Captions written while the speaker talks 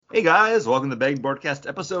Hey guys, welcome to Bag Broadcast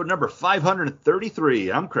episode number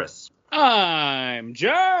 533. I'm Chris. I'm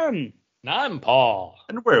John. And I'm Paul.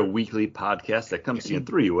 And we're a weekly podcast that comes to you in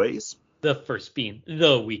three ways. The first being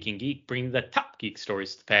The Week in Geek, bringing the top geek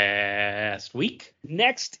stories the past week.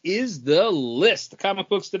 Next is the list, the comic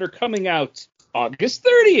books that are coming out August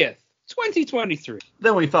 30th, 2023.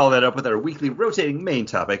 Then we follow that up with our weekly rotating main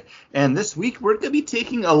topic. And this week we're going to be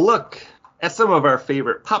taking a look at some of our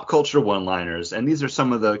favorite pop culture one-liners. And these are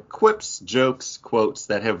some of the quips, jokes, quotes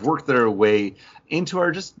that have worked their way into our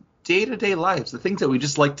just day-to-day lives. The things that we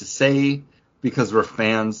just like to say because we're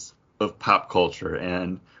fans of pop culture.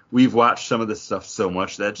 And we've watched some of this stuff so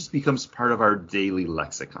much that it just becomes part of our daily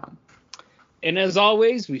lexicon. And as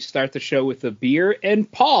always, we start the show with a beer.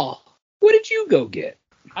 And Paul, what did you go get?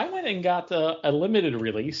 I went and got a limited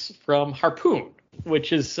release from Harpoon,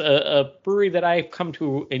 which is a brewery that I've come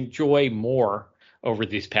to enjoy more over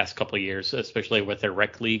these past couple of years, especially with their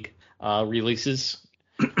Rec League releases.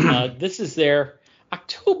 This is their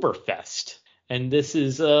Oktoberfest, and this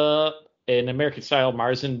is an American-style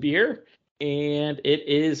Marzen beer, and it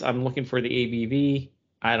is, I'm looking for the ABV.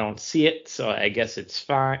 I don't see it, so I guess it's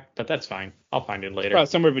fine, but that's fine. I'll find it later. Well,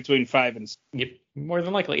 somewhere between 5 and 6. Yep, more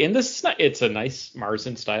than likely. And this is not, it's a nice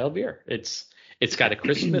Marzen-style beer. It's got a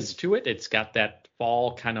crispness to it. It's got that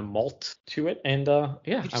fall kind of malt to it, and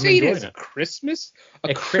yeah, Did you I'm say it enjoying has it. Christmas?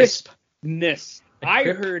 A crisp. Crispness. A I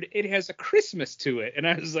crisp. heard it has a Christmas to it, and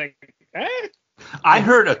I was like, eh? I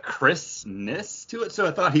heard a crispness to it, so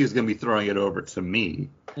I thought he was going to be throwing it over to me.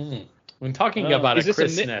 When talking Oh, about is a this a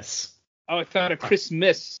crispness, Oh, I thought a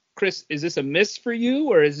Christmas. Chris, is this a miss for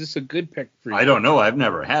you, or is this a good pick for you? I don't know. I've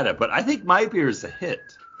never had it, but I think my beer is a hit.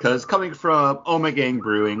 Because coming from Omegang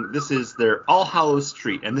Brewing, this is their All Hallows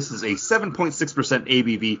Treat, and this is a 7.6%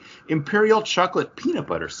 ABV Imperial Chocolate Peanut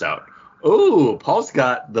Butter Stout. Oh, Paul's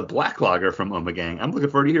got the Black Lager from Omegang. I'm looking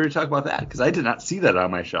forward to hearing you talk about that, because I did not see that on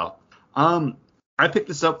my shelf. I picked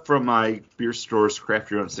this up from my beer store's craft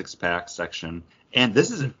your own six-pack section, and this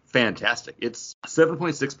is fantastic. It's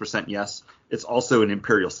 7.6%, yes. It's also an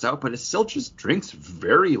Imperial Stout, but it still just drinks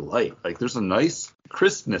very light. Like, there's a nice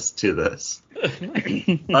crispness to this,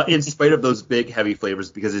 in spite of those big, heavy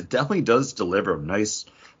flavors, because it definitely does deliver a nice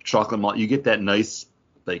chocolate malt. You get that nice,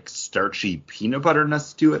 like, starchy peanut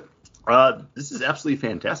butterness to it. This is absolutely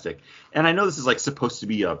fantastic. And I know this is like supposed to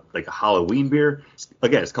be a Halloween beer.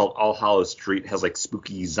 Again, it's called All Hallows Treat. It has like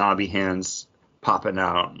spooky zombie hands popping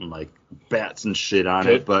out and like bats and shit on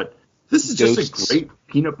it. But this is just a great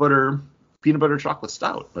peanut butter chocolate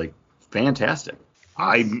stout. Like, fantastic.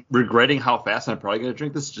 I'm regretting how fast I'm probably going to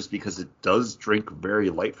drink this just because it does drink very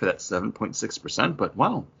light for that 7.6%. But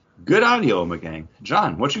wow, good on you, Omegang.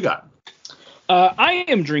 John, what you got? I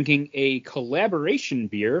am drinking a collaboration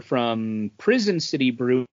beer from Prison City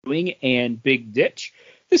Brewing and Big Ditch.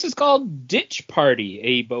 This is called Ditch Party,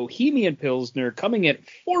 a Bohemian Pilsner coming at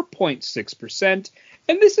 4.6%,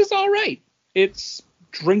 and this is all right. It's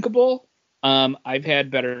drinkable. I've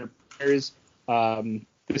had better beers.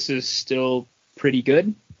 This is still pretty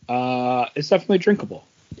good. It's definitely drinkable.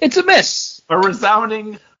 It's a miss. A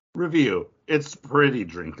resounding review. It's pretty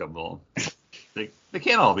drinkable. They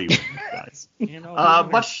can't all be winners, guys.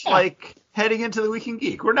 Much like heading into the Week in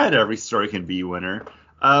Geek, where not every story can be a winner.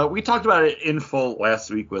 We talked about it in full last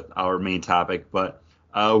week with our main topic, but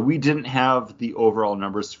we didn't have the overall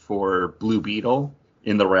numbers for Blue Beetle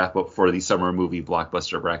in the wrap-up for the summer movie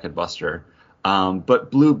blockbuster Bracket Buster.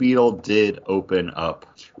 But Blue Beetle did open up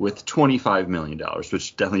with $25 million,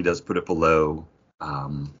 which definitely does put it below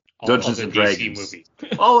Dungeons and Dragons.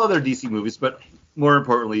 All other DC movies, but more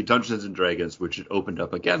importantly, Dungeons and Dragons, which it opened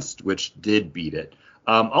up against, which dch beat it.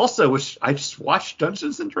 Also, which I just watched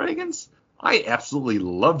Dungeons and Dragons. I absolutely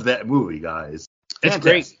loved that movie, guys. It's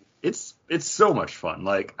great. It's so much fun.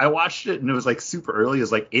 Like, I watched it and it was like super early. It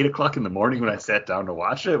was like 8:00 in the morning when I sat down to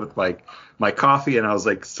watch it with like my coffee, and I was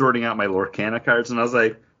like sorting out my Lorcana cards, and I was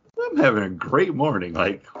like, I'm having a great morning.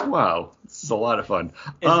 Like, wow, this is a lot of fun.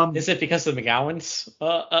 Is it because the McGowans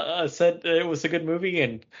said it was a good movie?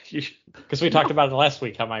 And because we talked about it last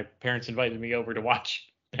week, how my parents invited me over to watch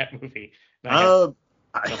that movie. I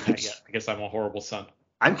guess I'm a horrible son.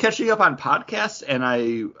 I'm catching up on podcasts, and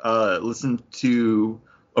I listened to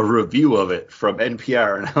a review of it from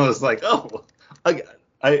NPR, and I was like, oh,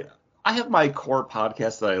 I have my core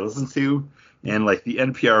podcast that I listen to, and like the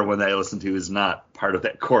NPR one that I listen to is not part of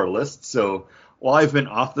that core list. So while I've been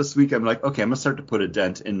off this week, I'm like, okay, I'm gonna start to put a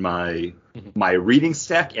dent in my reading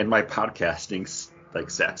stack and my podcasting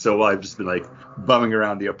stack. So while I've just been like bumming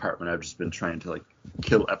around the apartment, I've just been trying to like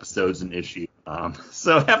kill episodes and issues.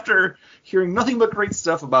 So after hearing nothing but great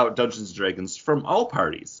stuff about Dungeons & Dragons from all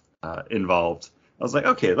parties involved, I was like,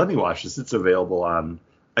 okay, let me watch this. It's available on,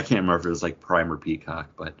 I can't remember if it was like Prime or Peacock,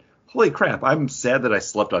 but holy crap, I'm sad that I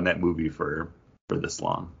slept on that movie for this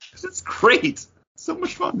long. 'Cause it's great. So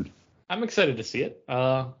much fun. I'm excited to see it.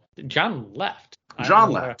 John left.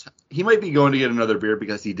 John left. He might be going to get another beer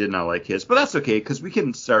because he did not like his, but that's okay because we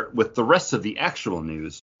can start with the rest of the actual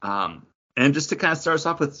news. And just to kind of start us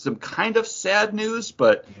off with some kind of sad news,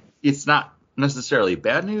 but it's not necessarily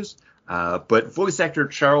bad news. But voice actor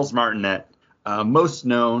Charles Martinet, most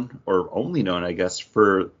known, or only known, I guess,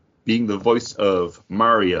 for being the voice of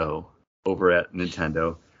Mario over at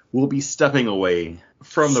Nintendo, will be stepping away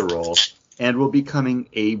from the role and will be becoming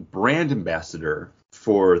a brand ambassador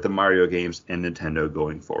for the Mario games and Nintendo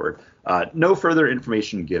going forward. No further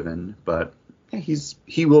information given, but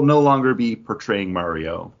he will no longer be portraying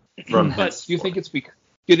Mario from But henceforth. do you think it's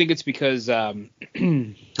because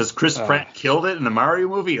Because Chris Pratt killed it in the Mario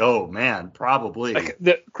movie? Oh man, probably.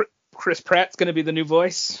 Chris Pratt's going to be the new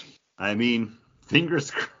voice? I mean,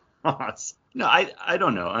 fingers crossed. No, I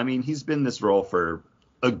don't know. I mean, he's been in this role for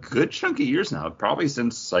a good chunk of years now, probably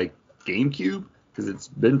since like GameCube, because it's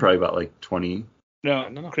been probably about like 20.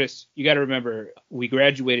 No, Chris, you got to remember, we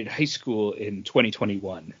graduated high school in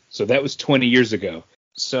 2021, so that was 20 years ago.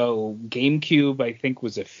 So GameCube, I think,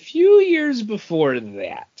 was a few years before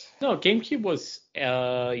that. No, GameCube was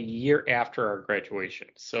a year after our graduation,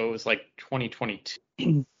 so it was like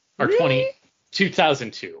 2022 or Really?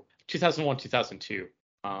 2002, 2001, 2002.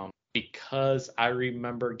 Because I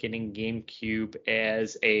remember getting GameCube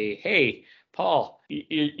as a, hey, Paul,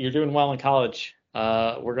 you're doing well in college.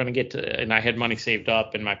 We're gonna get to, and I had money saved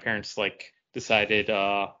up, and my parents like decided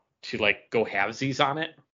to like go halvesies on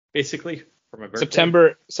it, basically for my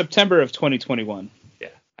birthday. September of 2021. Yeah,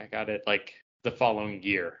 I got it like the following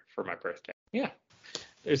year for my birthday. Yeah,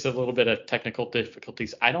 there's a little bit of technical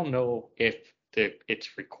difficulties. I don't know if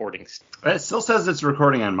it's recording. It still says it's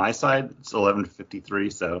recording on my side. It's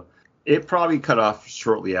 11:53, so it probably cut off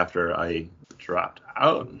shortly after I dropped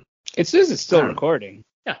out. It says it's still I don't know. recording.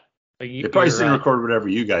 Yeah, but It probably didn't record whatever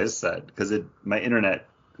you guys said because my internet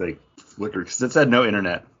like flickered because it said no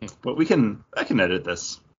internet. But I can edit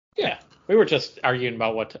this. Yeah, we were just arguing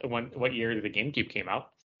about what year the GameCube came out.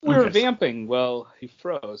 We were Okay. vamping. Well, he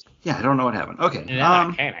froze. Yeah, I don't know what happened. Okay. And then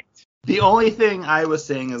I panicked. The only thing I was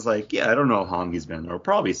saying is like, yeah, I don't know how long he's been, or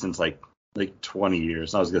probably since like 20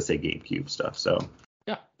 years. I was gonna say GameCube stuff. So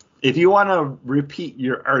Yeah. if you want to repeat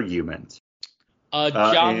your argument,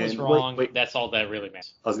 John was and- wrong. wait. That's all that really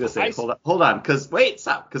matters. I was gonna say, hold on,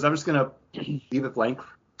 stop, because I'm just gonna leave it blank.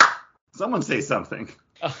 Someone say something.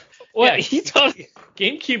 What? Yeah, He told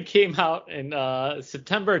GameCube came out in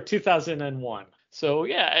September 2001. So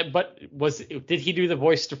yeah, but did he do the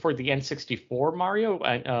voice for the N64 Mario?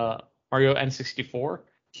 Mario N64?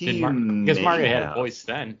 Because Mario had a voice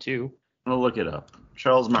then too. I'll look it up.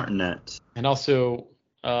 Charles Martinet. And also,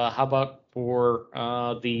 how about for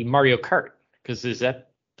the Mario Kart? Because is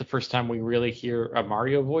that the first time we really hear a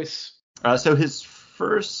Mario voice? So his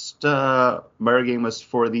first Mario game was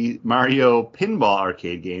for the Mario Pinball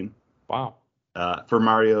arcade game. Wow. For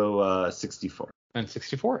Mario 64.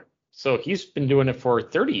 N64. So he's been doing it for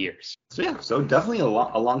 30 years. So yeah, so definitely a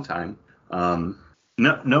long time.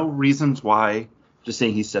 No reasons why. Just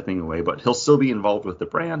saying he's stepping away, but he'll still be involved with the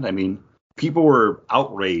brand. I mean, people were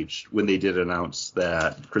outraged when they did announce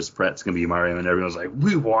that Chris Pratt's going to be Mario, and everyone was like,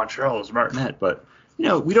 we want Charles Martinet. But,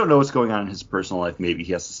 we don't know what's going on in his personal life. Maybe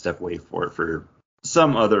he has to step away for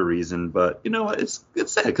some other reason. But, it's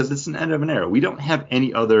sad because it's an end of an era. We don't have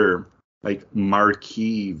any other, like,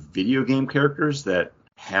 marquee video game characters that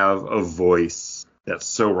have a voice that's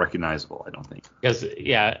so recognizable, I don't think. Because,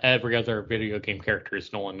 yeah, every other video game character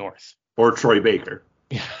is Nolan North. Or Troy Baker.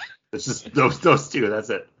 Yeah. It's just those two. That's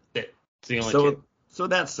it. It's the only two. So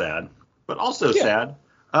that's sad. But also sad.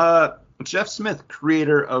 Jeff Smith,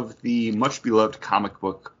 creator of the much beloved comic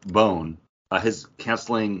book Bone, is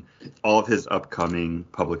canceling all of his upcoming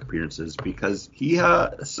public appearances because he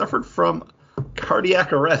suffered from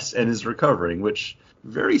cardiac arrest and is recovering, which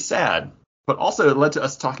very sad. But also it led to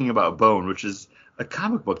us talking about Bone, which is a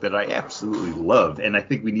comic book that I absolutely love, and I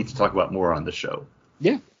think we need to talk about more on the show.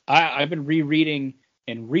 Yeah, I've been rereading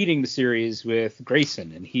and reading the series with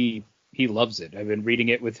Grayson, and he loves it. I've been reading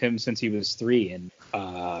it with him since he was 3,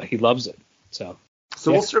 and he loves it. So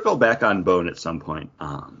We'll circle back on Bone at some point.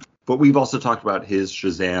 But we've also talked about his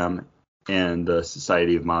Shazam and the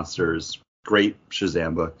Society of Monsters. Great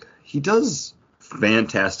Shazam book. He does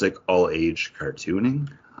fantastic all-age cartooning.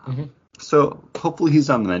 Mm-hmm. So hopefully he's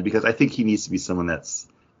on the mend, because I think he needs to be someone that's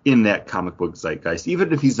in that comic book zeitgeist,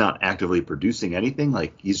 even if he's not actively producing anything.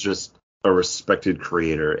 Like, he's just a respected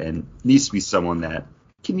creator and needs to be someone that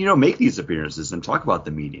can, make these appearances and talk about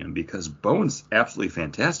the medium, because Bone's absolutely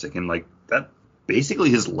fantastic, and like that basically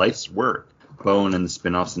his life's work. Bone and the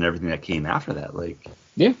spin-offs and everything that came after that,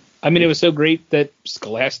 yeah. I mean, it was so great that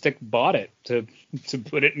Scholastic bought it to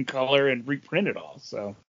put it in color and reprint it all.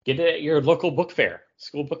 So get it at your local book fair,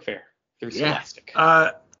 school book fair through Scholastic.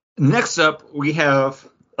 Next up, we have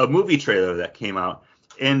a movie trailer that came out,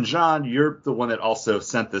 and John, you're the one that also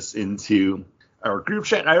sent this into our group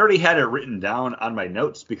chat. I already had it written down on my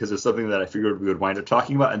notes because it's something that I figured we would wind up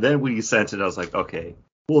talking about, and then when you sent it, I was like, okay,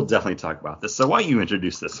 we'll definitely talk about this. So why don't you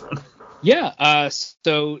introduce this one? Yeah,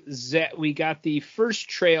 so we got the first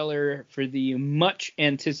trailer for the much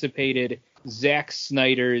anticipated Zack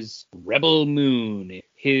Snyder's Rebel Moon,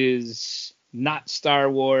 his not Star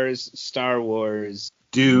Wars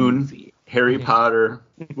Dune, movie. Harry Potter.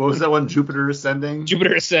 What was that one? Jupiter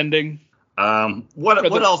Ascending.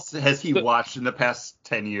 What else has he watched in the past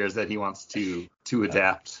 10 years that he wants to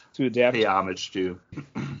adapt? Pay homage to.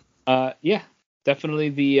 Yeah, definitely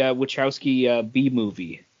the Wachowski B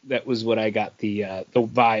movie. That was what I got the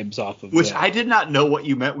vibes off of. Which I did not know what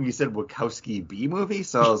you meant when you said Wachowski B movie.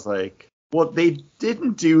 So I was like, well, they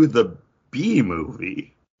didn't do the B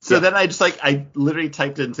movie. So then I literally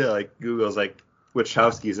typed into Google's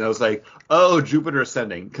Wachowskis, and I was like, oh, Jupiter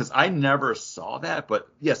Ascending, because I never saw that. But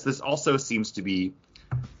yes, this also seems to be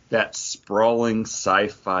that sprawling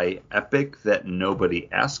sci-fi epic that nobody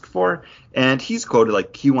asked for. And he's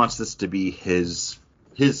quoted he wants this to be his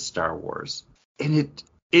Star Wars. And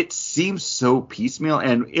it seems so piecemeal.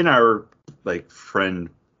 And in our friend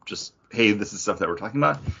just, hey, this is stuff that we're talking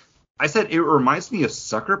about, I said it reminds me of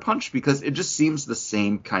Sucker Punch, because it just seems the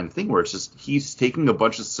same kind of thing where it's just he's taking a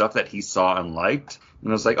bunch of stuff that he saw and liked, and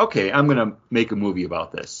I was like, okay, I'm gonna make a movie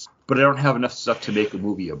about this, but I don't have enough stuff to make a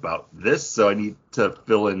movie about this, so I need to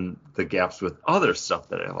fill in the gaps with other stuff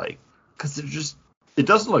that I like, because it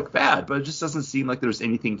doesn't look bad, but it just doesn't seem like there's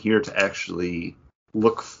anything here to actually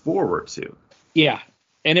look forward to. Yeah.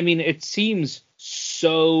 And I mean, it seems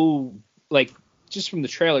so just from the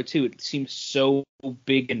trailer too, it seems so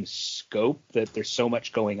big in scope that there's so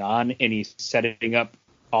much going on, and he's setting up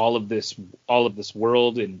all of this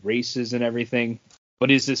world and races and everything.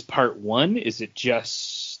 But is this part one? Is it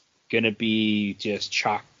just gonna be just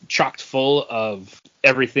chocked full of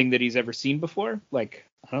everything that he's ever seen before? I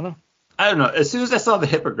don't know. I don't know. As soon as I saw the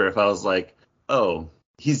hippogriff, I was like, oh,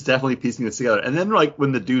 he's definitely piecing this together. And then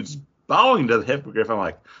when the dude's bowing to the hippogriff, I'm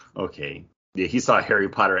like, okay, yeah, he saw Harry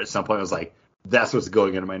Potter at some point. I was like, that's what's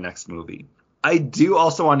going into my next movie. I do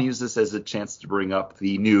also want to use this as a chance to bring up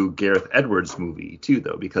the new Gareth Edwards movie too,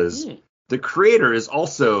 though, because the creator is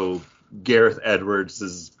also Gareth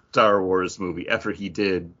Edwards' Star Wars movie after he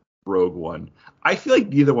did Rogue One. I feel like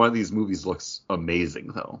neither one of these movies looks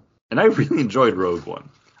amazing, though. And I really enjoyed Rogue One.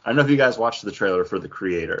 I don't know if you guys watched the trailer for the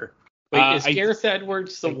creator. Wait, is Gareth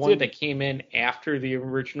Edwards the one that came in after the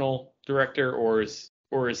original director, or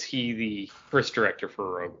is he the first director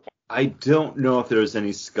for Rogue One? I don't know if there's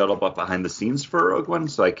any scuttlebutt behind the scenes for Rogue One,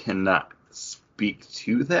 so I cannot speak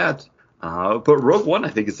to that. But Rogue One, I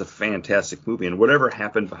think, is a fantastic movie, and whatever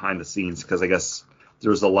happened behind the scenes, because I guess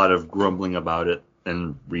there was a lot of grumbling about it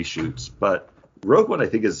and reshoots, but Rogue One, I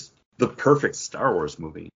think, is the perfect Star Wars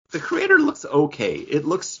movie. The creator looks okay. It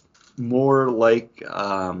looks more like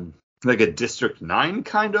a District 9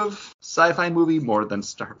 kind of sci-fi movie more than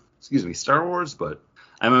Star Wars, but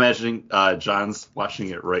I'm imagining John's watching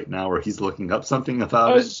it right now where he's looking up something about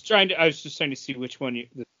it. I was just trying to see which one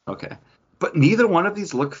Okay. But neither one of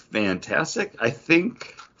these look fantastic. I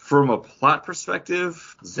think from a plot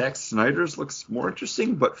perspective, Zack Snyder's looks more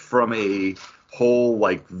interesting, but from a whole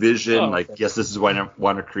vision, yes, this is what I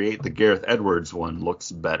want to create, the Gareth Edwards one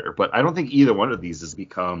looks better. But I don't think either one of these has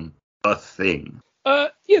become a thing.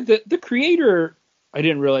 The creator, I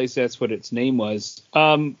didn't realize that's what its name was,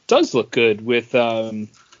 does look good with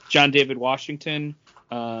John David Washington.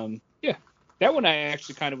 That one I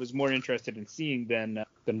actually kind of was more interested in seeing than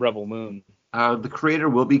Rebel Moon. The creator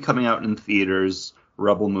will be coming out in theaters.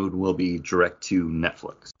 Rebel Moon will be direct to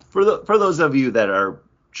Netflix. For those of you that are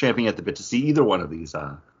champing at the bit to see either one of these,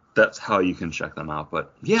 that's how you can check them out.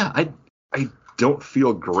 But yeah, I don't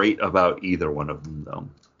feel great about either one of them, though.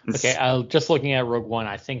 Okay, just looking at Rogue One,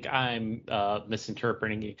 I think I'm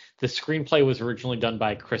misinterpreting you. The screenplay was originally done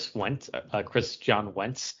by Chris John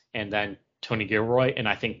Wentz, and then Tony Gilroy, and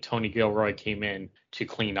I think Tony Gilroy came in to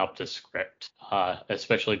clean up the script,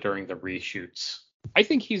 especially during the reshoots. I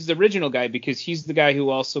think he's the original guy because he's the guy who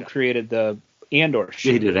also created the Andor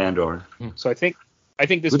show. He did Andor. So I think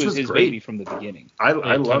this was his baby from the beginning. I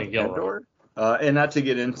love Andor. And not to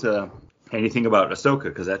get into anything about Ahsoka,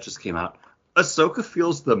 because that just came out. Ahsoka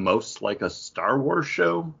feels the most like a Star Wars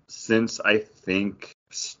show since I think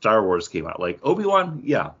Star Wars came out. Like Obi-Wan,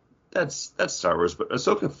 yeah, that's Star Wars, but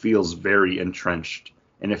Ahsoka feels very entrenched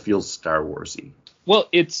and it feels Star Warsy. Well,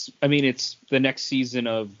 it's the next season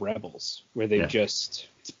of Rebels where it's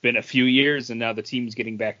been a few years and now the team's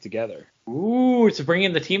getting back together. Ooh, it's a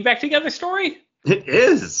bringing the team back together story? It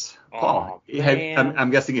is. Paul, Oh, man.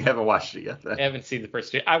 I'm guessing you haven't watched it yet. Then. I haven't seen the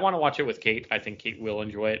first two. I want to watch it with Kate. I think Kate will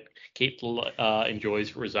enjoy it. Kate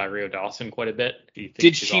enjoys Rosario Dawson quite a bit.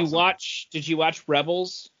 Did she watch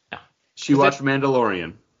Rebels? No. She watched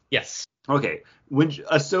Mandalorian. Yes. Okay. When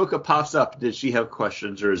Ahsoka pops up, did she have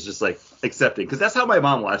questions or is just like accepting? Because that's how my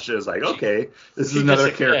mom watched it. It was like, okay, this is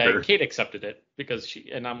another character. Kate accepted it because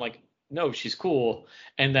and I'm like, no, she's cool.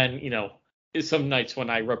 And then, some nights when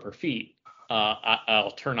I rub her feet,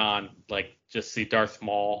 I'll turn on like just the Darth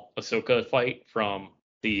Maul Ahsoka fight from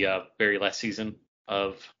the very last season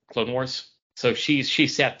of Clone Wars. So she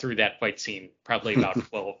sat through that fight scene probably about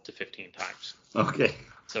 12 to 15 times. Okay.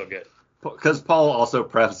 So good. Because Paul also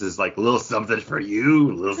prefaces like little something for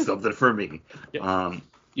you, little something for me. Yep.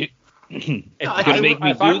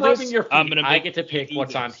 If I'm rubbing your feet, I get to pick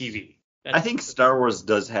what's on TV. I think Star Wars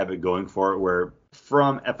does have it going for it, where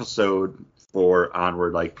from episode 4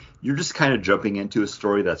 onward, like you're just kind of jumping into a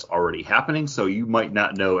story that's already happening, so you might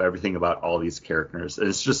not know everything about all these characters. And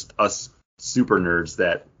it's just us super nerds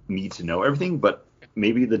that need to know everything, but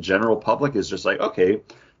maybe the general public is just like, okay,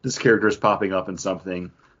 this character is popping up in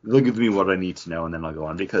something. They'll give me what I need to know, and then I'll go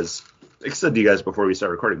on. Because, like I said to you guys before we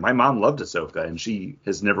start recording, my mom loved Ahsoka, and she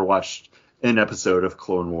has never watched an episode of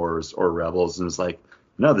Clone Wars or Rebels, and was like,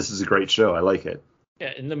 no, this is a great show. I like it.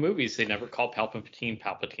 Yeah, in the movies, they never called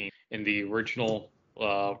Palpatine. In the original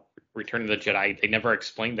Return of the Jedi, they never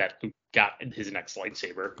explained that Luke got his next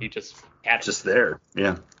lightsaber. He just had it. Just there,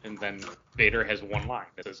 yeah. And then Vader has one line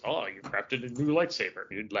that says, "Oh, you crafted a new lightsaber."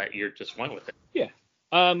 You just went with it. Yeah.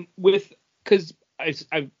 Because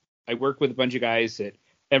I work with a bunch of guys that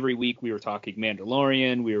every week we were talking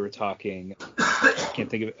Mandalorian. We were talking, I can't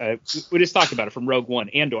think of it. We just talked about it from Rogue One,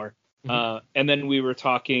 Andor. Mm-hmm. And then we were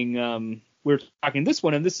talking this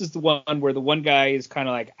one, and this is the one where the one guy is kind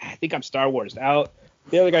of like, I think I'm Star Wars out.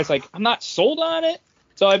 The other guy's like, I'm not sold on it.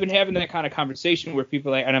 So I've been having that kind of conversation where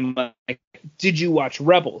people and I'm like, did you watch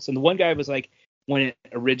Rebels? And the one guy was like, when it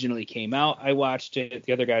originally came out, I watched it.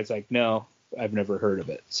 The other guy's like, no, I've never heard of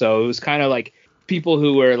it. So it was kind of like people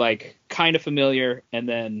who were like kind of familiar and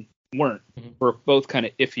then weren't. Mm-hmm. Were both kind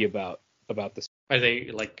of iffy about this. Are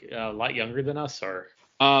they like a lot younger than us, or?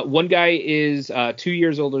 One guy is 2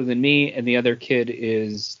 years older than me, and the other kid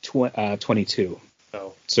is 22.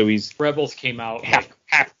 So he's Rebels came out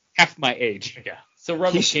half my age. Yeah. So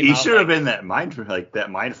Rebels came out. He should have been that mind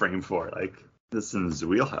frame for it. Like this in his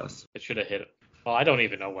wheelhouse. It should have hit it. Well, I don't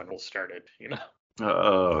even know when Rebels started. I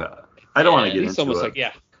don't want to get into almost it. Like,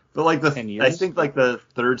 yeah. But like I think like the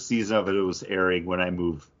third season of it was airing when I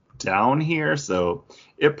moved down here, so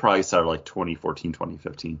it probably started like 2014,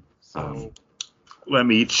 2015. Let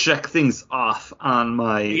me check things off on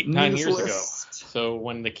my 9 years list. ago. So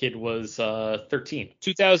when the kid was 13.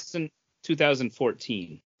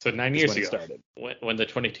 2014. So 9 years ago. Started. When the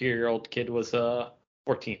 22-year-old kid was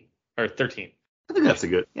 14 or 13. I think that's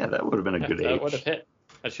that would have been a good age. That would have hit.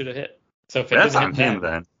 That should have hit. So if that's on him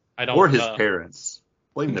then. Or his parents.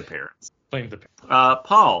 Blame the parents.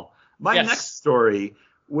 Paul, my next story,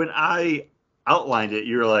 when I outlined it,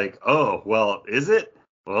 you're like, oh, well, is it?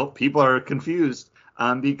 Well, people are confused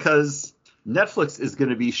because Netflix is going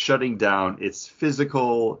to be shutting down its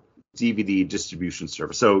physical DVD distribution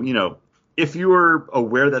service. So, if you were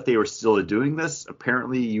aware that they were still doing this,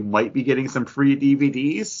 apparently you might be getting some free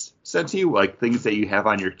DVDs sent to you, like things that you have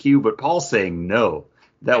on your queue. But Paul's saying no,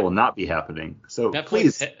 that will not be happening. So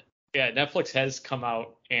please. Netflix has come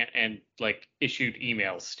out and like issued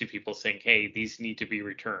emails to people saying, hey, these need to be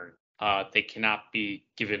returned. They cannot be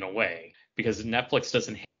given away because Netflix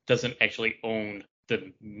doesn't actually own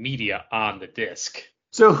the media on the disc.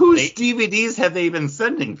 So whose DVDs have they been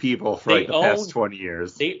sending people for the past 20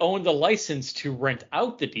 years? They own the license to rent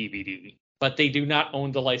out the DVD, but they do not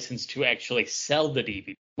own the license to actually sell the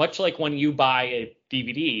DVD. Much like when you buy a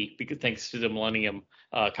DVD, because thanks to the Millennium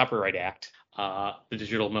Copyright Act, the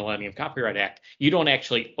Digital Millennium Copyright Act, you don't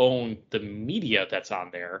actually own the media that's on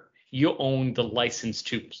there. You own the license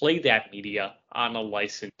to play that media on a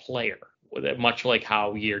licensed player. Much like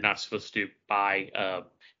how you're not supposed to buy a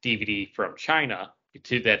DVD from China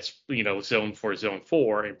that's Zone 4, Zone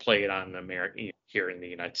 4 and play it on here in the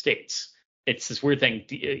United States. It's this weird thing.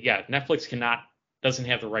 Netflix doesn't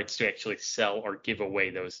have the rights to actually sell or give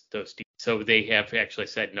away those DVDs. So they have actually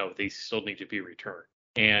said no, they still need to be returned.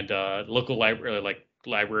 And local library, like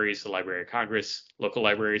libraries, the Library of Congress, local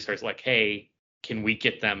libraries are like, hey, can we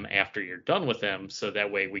get them after you're done with them, so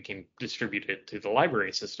that way we can distribute it to the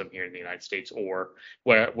library system here in the United States or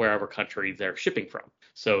wherever country they're shipping from.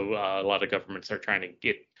 So a lot of governments are trying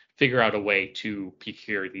to figure out a way to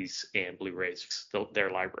procure these and Blu-rays their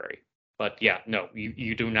library. But yeah, no,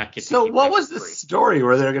 you do not get. So to keep what them was for the free. story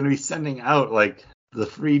where they're going to be sending out like the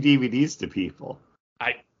free DVDs to people?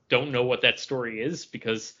 I don't know what that story is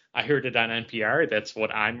because I heard it on NPR. That's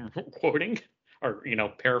what I'm quoting or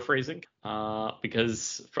paraphrasing.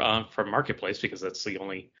 Because from Marketplace, because that's the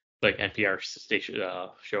only like NPR station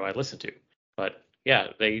show I listen to. But yeah,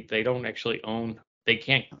 they don't actually own. They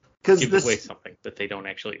can't give away something that they don't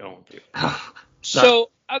actually own.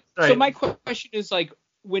 So my question is like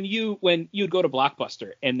when you'd go to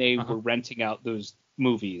Blockbuster and they were renting out those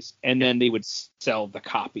movies and then they would sell the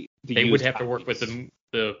copy. They would have to work with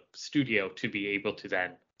the studio to be able to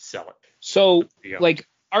then sell it. So like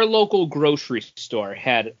our local grocery store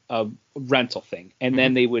had a rental thing, and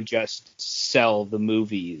then they would just sell the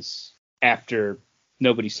movies after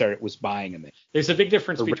nobody was buying them. There's a big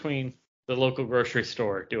difference between the local grocery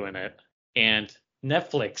store doing it and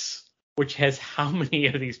Netflix, which has how many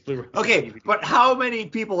of these Blu-rays? Okay, but how many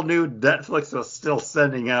people knew Netflix was still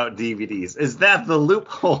sending out DVDs? Is that the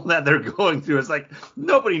loophole that they're going through? It's like,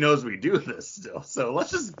 nobody knows we do this still, so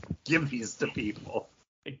let's just give these to people.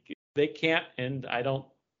 They can't, and I don't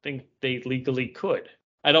think they legally could.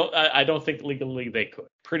 I don't think legally they could.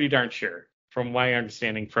 Pretty darn sure, from my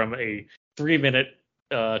understanding from a 3-minute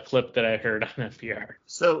clip that I heard on NPR.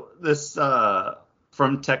 So this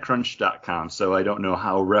from TechCrunch.com. So I don't know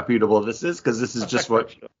how reputable this is because this is just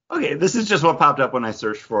this is just what popped up when I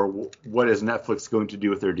searched for what is Netflix going to do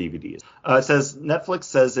with their DVDs. It says Netflix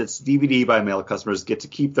says its DVD by mail customers get to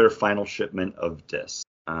keep their final shipment of discs.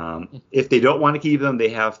 If they don't want to keep them, they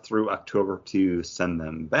have through October to send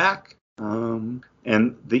them back. And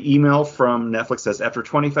the email from Netflix says, after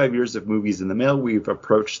 25 years of movies in the mail, we've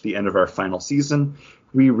approached the end of our final season.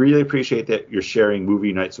 We really appreciate that you're sharing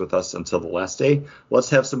movie nights with us until the last day. Let's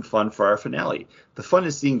have some fun for our finale. The fun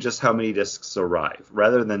is seeing just how many discs arrive.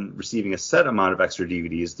 Rather than receiving a set amount of extra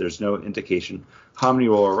DVDs, there's no indication how many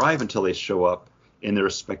will arrive until they show up in their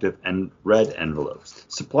respective red envelopes.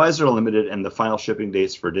 Supplies are limited, and the final shipping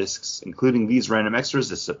dates for discs, including these random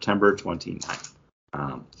extras, is September 29th.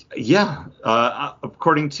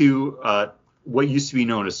 According to what used to be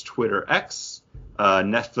known as Twitter X,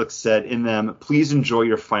 Netflix said in them, please enjoy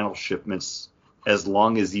your final shipments as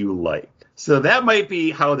long as you like. So that might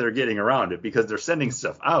be how they're getting around it, because they're sending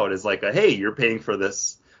stuff out as like, hey, you're paying for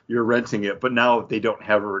this, you're renting it, but now they don't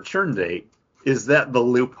have a return date. Is that the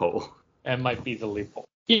loophole? That might be the loophole.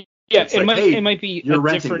 Yeah, it might be a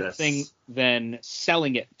different thing than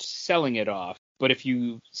selling it off. But if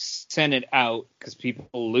you send it out, because people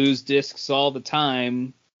lose discs all the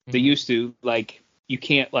time, they used to, like, you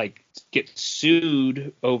can't like get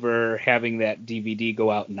sued over having that DVD go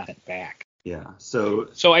out and not get back. Yeah. So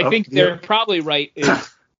I think they're probably right.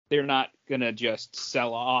 They're not gonna just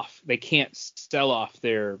sell off. They can't sell off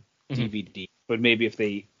their DVD. But maybe if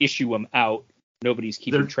they issue them out, nobody's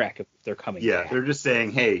keeping track of if they're coming back. Yeah, they're just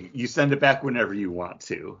saying, hey, you send it back whenever you want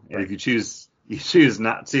to. And if you choose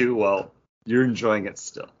not to, well, you're enjoying it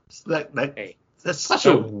still. So that's such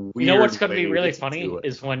a weird. You know what's going to be really funny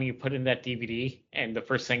is when you put in that DVD and the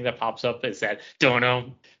first thing that pops up is that,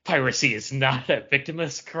 piracy is not a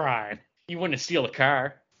victimless crime. You wouldn't steal a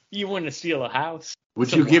car. You wouldn't steal a house.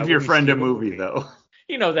 Would you give your friend a movie, though?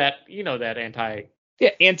 You know that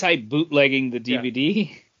anti-bootlegging the DVD.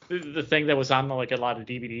 Yeah. The thing that was on like a lot of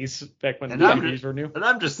DVDs back when DVDs were new. And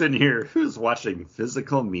I'm just sitting here, who's watching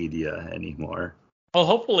physical media anymore? Well,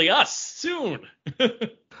 hopefully us soon.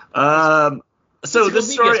 So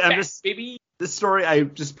this story I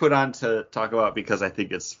just put on to talk about because I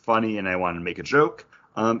think it's funny and I want to make a joke.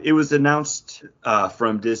 It was announced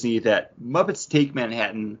from Disney that Muppets Take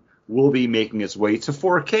Manhattan will be making its way to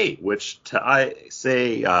 4K, which I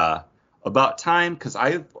say about time, because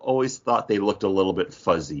I've always thought they looked a little bit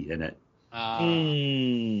fuzzy in it.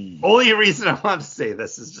 Only reason I want to say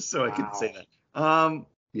this is just so I can say that.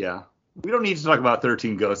 Yeah. We don't need to talk about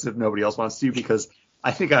 13 Ghosts if nobody else wants to, because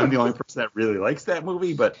I think I'm the only person that really likes that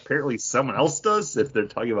movie, but apparently someone else does if they're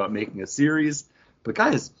talking about making a series. But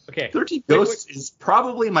guys, 13 Ghosts is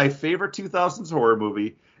probably my favorite 2000s horror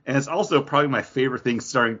movie, and it's also probably my favorite thing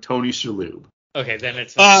starring Tony Shalhoub. Okay, then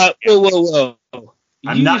it's... Whoa.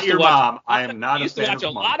 I'm not your mom. I am not a fan of a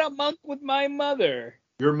lot of Monk with My Mother.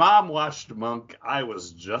 Your mom watched Monk. I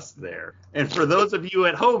was just there. And for those of you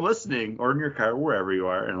at home listening, or in your car, wherever you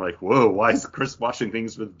are, and like, whoa, why is Chris watching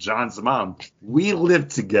things with John's mom? We live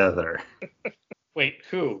together. Wait,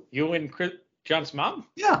 who? You and John's mom?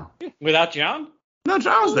 Yeah. Without John? No,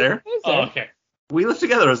 John was there. Oh, okay. We live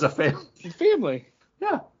together as a family. Family.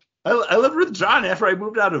 Yeah. I lived with John after I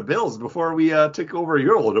moved out of Bill's before we took over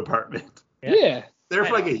your old apartment. Yeah. There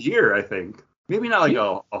for like a year, I think. Maybe not like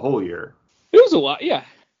a whole year. It was a lot, yeah.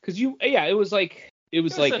 Cause it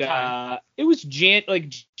was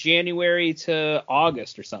January to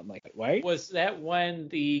August or something like that, right? Was that when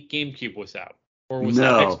the GameCube was out, or was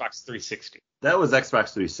No. that Xbox 360? That was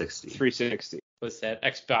Xbox 360. 360. Was that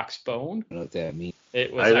Xbox Bone? I don't know what that means.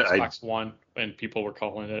 It was Xbox One, and people were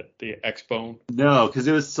calling it the X-Bone. No, because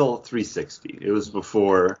it was still 360. It was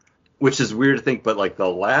before, which is weird to think, but like the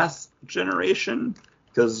last generation,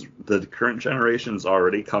 because the current generation's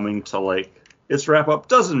already coming to like its wrap up.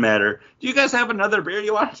 Doesn't matter. Do you guys have another beer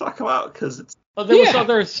you want to talk about? Because it's There was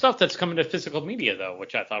other stuff that's coming to physical media though,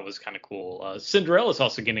 which I thought was kind of cool. Cinderella is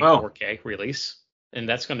also getting a 4K release, and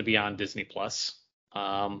that's going to be on Disney Plus,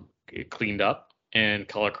 cleaned up and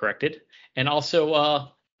color corrected. And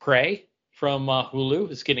also Prey from Hulu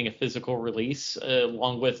is getting a physical release,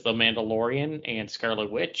 along with The Mandalorian and Scarlet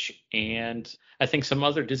Witch, and I think some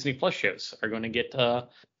other Disney Plus shows are going to get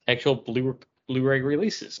actual Blu-ray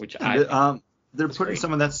releases, which they're putting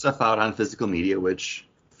some of that stuff out on physical media, which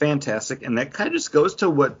fantastic. And that kind of just goes to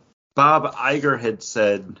what Bob Iger had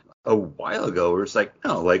said a while ago, where it's like,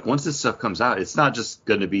 no, like once this stuff comes out, it's not just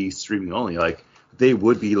going to be streaming only. Like they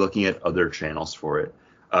would be looking at other channels for it.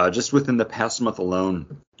 Just within the past month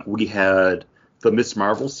alone, we had the Miss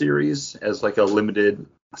Marvel series as like a limited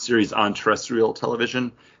series on terrestrial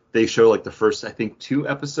television. They show like the first, I think, 2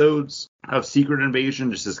 episodes of Secret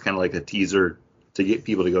Invasion, just as kind of like a teaser to get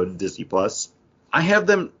people to go to Disney Plus. I have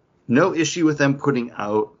no issue with them putting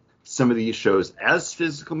out some of these shows as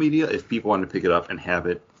physical media if people want to pick it up and have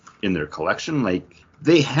it in their collection. Like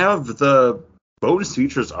they have the bonus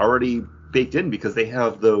features already baked in because they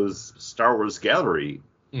have those Star Wars gallery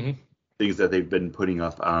things that they've been putting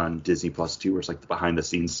up on Disney Plus too, where it's like the behind the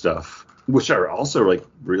scenes stuff, which are also like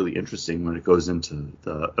really interesting when it goes into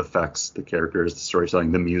the effects, the characters, the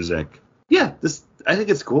storytelling, the music. Yeah, I think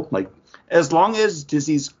it's cool. Like as long as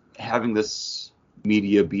Disney's having this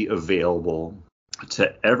media be available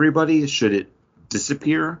to everybody, should it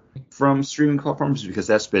disappear from streaming platforms? Because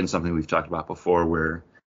that's been something we've talked about before, where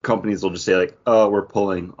companies will just say like, oh, we're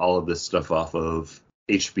pulling all of this stuff off of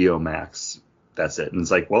HBO Max. That's it. And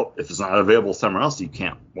it's like, well, if it's not available somewhere else, you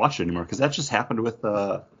can't watch it anymore. Because that just happened with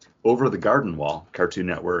Over the Garden Wall Cartoon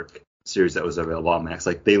Network series that was available on Max.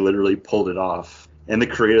 Like they literally pulled it off. And the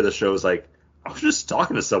creator of the show was like, I was just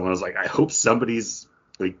talking to someone. I was like, I hope somebody's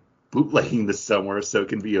like bootlegging this somewhere so it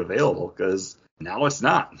can be available, because now it's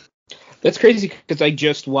not. That's crazy because I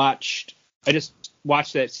just watched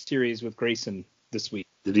that series with Grayson this week.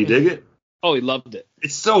 Did he dig it? Oh, he loved it.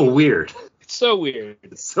 It's so weird. It's so weird.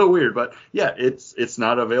 It's so weird. But yeah, it's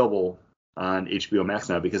not available on HBO Max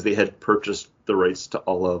now because they had purchased the rights to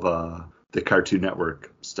all of the Cartoon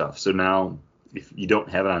Network stuff. So now if you don't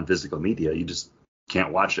have it on physical media, you just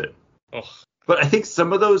can't watch it. Ugh. But I think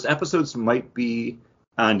some of those episodes might be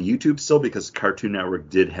on YouTube still because Cartoon Network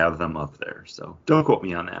did have them up there. So don't quote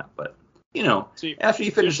me on that. But, you know, so after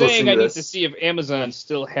you finish listening to this... I need to see if Amazon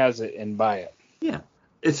still has it and buy it. Yeah.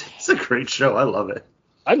 It's a great show. I love it.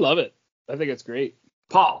 I love it. I think it's great.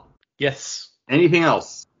 Paul. Yes. Anything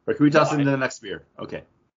else? Or can we toss into the next beer? Okay. I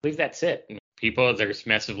believe that's it. There's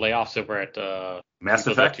massive layoffs over at... Mass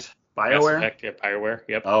Effect? BioWare? Mass Effect, yeah, BioWare,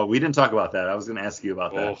 yep. Oh, we didn't talk about that. I was going to ask you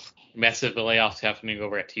about that. Massive layoffs happening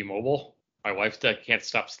over at T-Mobile. My wife can't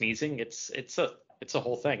stop sneezing. It's a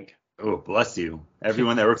whole thing. Oh, bless you.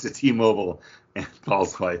 Everyone that works at T-Mobile and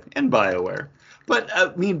Paul's wife and BioWare. But,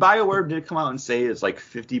 I mean, BioWare did come out and say it's like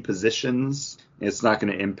 50 positions. It's not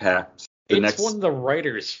going to impact the next... It's one of the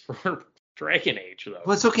writers for Dragon Age, though.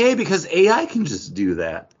 Well, it's okay because AI can just do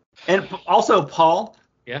that. And also, Paul,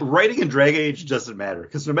 writing in Dragon Age doesn't matter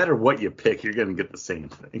because no matter what you pick, you're going to get the same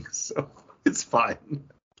thing. So it's fine.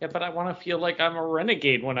 Yeah, but I want to feel like I'm a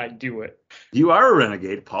renegade when I do it. You are a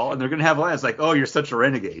renegade, Paul, and they're going to have lines like, oh, you're such a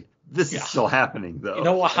renegade. This is still happening, though. You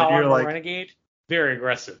know how I'm a renegade? Very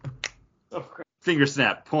aggressive. Finger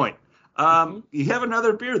snap, point. You have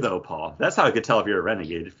another beer, though, Paul. That's how I could tell if you're a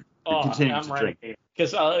renegade. If you're continuing to drink.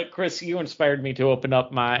 Because, Chris, you inspired me to open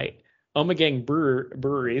up my Omegang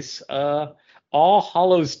breweries. All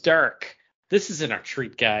Hallows Dark This isn't our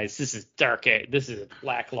treat, guys. This is dark. This is a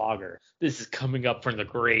black lager. This is coming up from the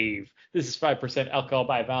grave. This is 5% alcohol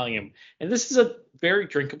by volume. And this is a very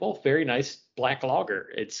drinkable, very nice black lager.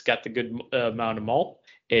 It's got the good amount of malt.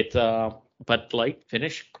 But light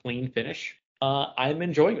finish, clean finish. I'm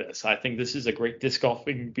enjoying this. I think this is a great disc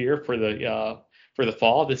golfing beer for the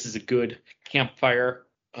fall. This is a good campfire,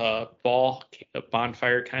 fall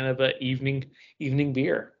bonfire kind of a evening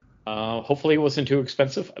beer. Hopefully it wasn't too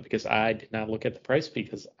expensive because I did not look at the price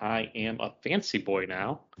because I am a fancy boy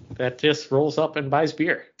now that just rolls up and buys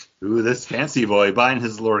beer. Ooh, this fancy boy buying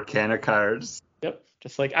his Lorcana cards. Yep,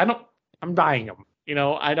 just like I'm buying them.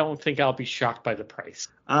 I don't think I'll be shocked by the price.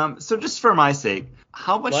 So just for my sake,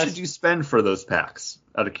 how much did you spend for those packs?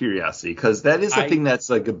 Out of curiosity, because that is a thing that's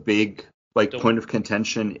like a big point of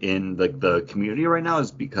contention in like the community right now,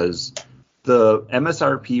 is because the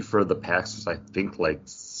MSRP for the packs was I think like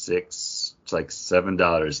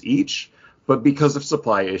 $7 each, but because of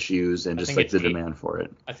supply issues and just like the demand for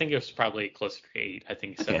it, I think it was probably closer to $8. I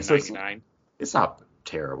think $7.99. It's not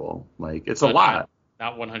terrible. Like it's a lot.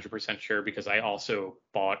 Not 100% sure because I also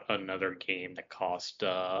bought another game that cost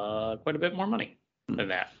quite a bit more money than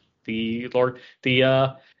that. The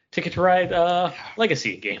Ticket to Ride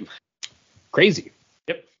Legacy game. Crazy.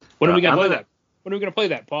 Yep. When are we gonna play that? When are we gonna play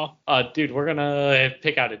that, Paul? Dude, we're gonna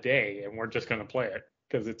pick out a day and we're just gonna play it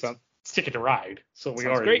because it's Ticket to Ride, so we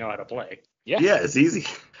already know how to play. Yeah, it's easy.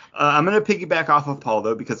 I'm gonna piggyback off of Paul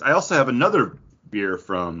though because I also have another beer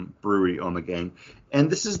from Brewery Ommegang, and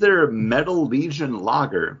this is their Metal Legion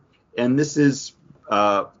Lager, and this is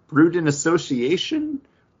brewed in association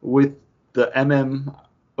with the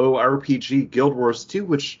MMORPG Guild Wars 2,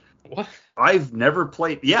 which I've never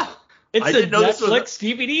played. Yeah, it's a Netflix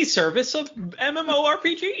DVD service of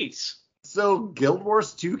MMORPGs. So Guild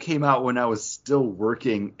Wars 2 came out when I was still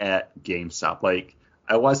working at GameStop. Like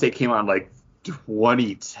I want to say it came out in like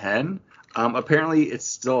 2010. Apparently it's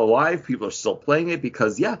still alive. People are still playing it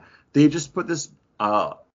because, they just put this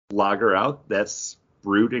lager out that's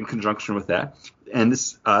brewed in conjunction with that. And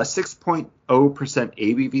this 6.0%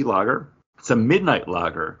 ABV lager, it's a midnight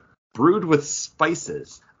lager brewed with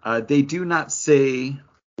spices. They do not say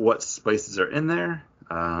what spices are in there.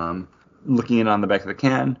 Looking in on the back of the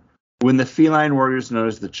can. When the feline warriors known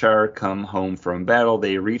as the Char come home from battle,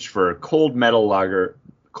 they reach for a cold Metal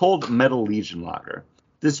Legion lager.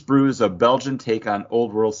 This brew is a Belgian take on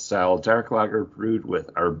Old World style dark lager brewed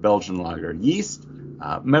with our Belgian lager yeast.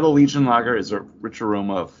 Metal Legion lager is a rich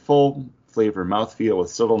aroma of full flavor mouthfeel with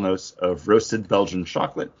subtle notes of roasted Belgian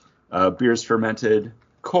chocolate. Beer is fermented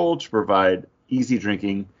cold to provide easy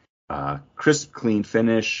drinking, crisp, clean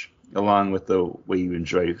finish, along with the way you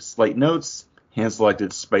enjoy slight notes,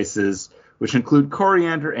 hand-selected spices, which include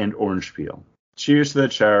coriander and orange peel. Cheers to the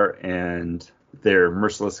Char and their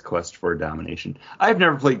merciless quest for domination. I've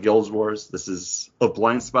never played Guild Wars. This is a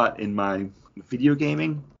blind spot in my video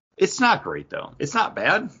gaming. It's not great, though. It's not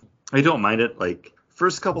bad. I don't mind it. Like,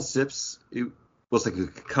 first couple sips, it was like a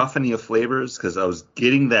cacophony of flavors because I was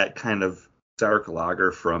getting that kind of dark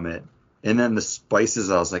lager from it. And then the spices,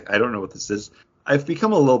 I was like, I don't know what this is. I've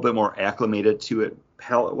become a little bit more acclimated to it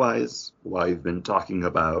palate-wise while I've been talking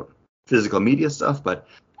about physical media stuff, but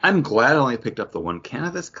I'm glad I only picked up the one can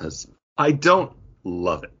of this because I don't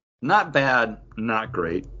love it. Not bad, not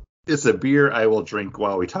great. It's a beer I will drink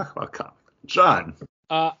while we talk about comics. John.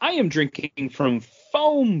 I am drinking from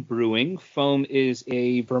Foam Brewing. Foam is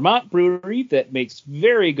a Vermont brewery that makes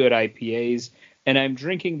very good IPAs, and I'm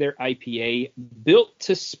drinking their IPA Built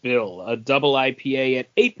to Spill, a double IPA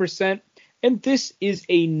at 8%. And this is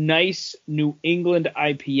a nice New England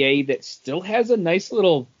IPA that still has a nice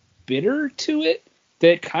little bitter to it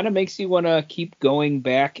that kind of makes you want to keep going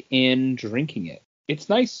back and drinking it. It's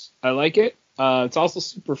nice. I like it. It's also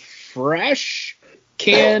super fresh.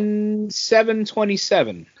 Can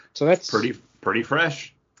 727. So that's pretty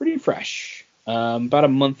fresh. Pretty fresh. About a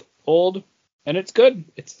month old, and it's good.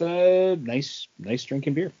 It's a nice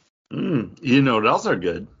drinking beer. You know what else are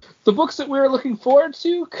good? The books that we're looking forward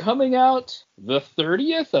to coming out the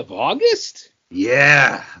 30th of August.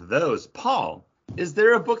 Yeah, those. Paul, is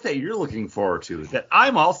there a book that you're looking forward to that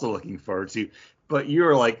I'm also looking forward to, but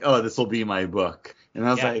you're like, oh, this will be my book? And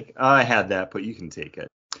I was like, oh, I had that, but you can take it.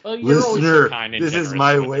 Well, you're always so kind and this generous is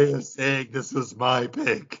my way of saying this was my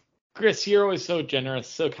pick. Chris, you're always so generous,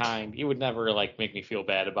 so kind. You would never make me feel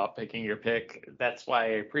bad about picking your pick. That's why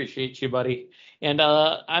I appreciate you, buddy. And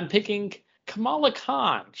I'm picking Kamala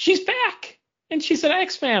Khan. She's back, and she's an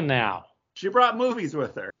X-Man now. She brought movies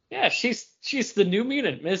with her. Yeah, she's the New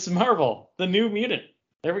Mutant, Ms. Marvel, the New Mutant.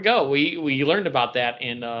 There we go. We learned about that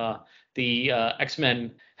in the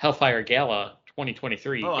X-Men Hellfire Gala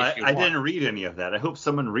 2023 Oh, issue I 1. didn't read any of that. I hope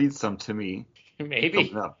someone reads some to me. Maybe.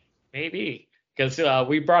 Coming up. Maybe. Because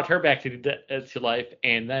we brought her back to life,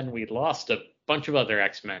 and then we lost a bunch of other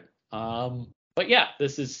X-Men. But yeah,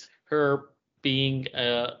 this is her being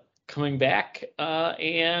coming back,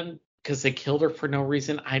 and because they killed her for no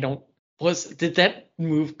reason. Did that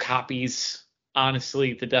move copies?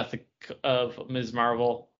 Honestly, the death of Ms.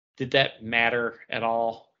 Marvel, did that matter at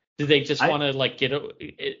all? Did they just want to like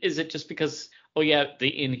is it just because, oh yeah,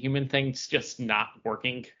 the Inhuman thing's just not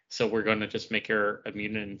working, so we're going to just make her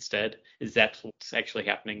immune instead? Is that what's actually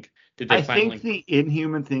happening? Did they think the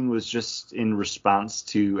Inhuman thing was just in response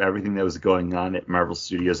to everything that was going on at Marvel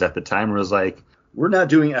Studios at the time, where it was like, we're not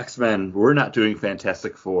doing X-Men, we're not doing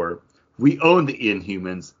Fantastic Four, we own the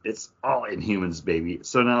Inhumans, it's all Inhumans, baby.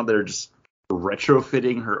 So now they're just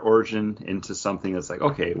retrofitting her origin into something that's like,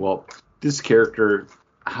 okay, well, this character,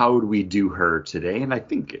 how would we do her today? And I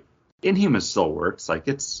think Inhuman still works. Like,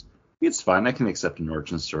 it's fine. I can accept an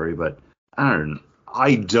origin story, but I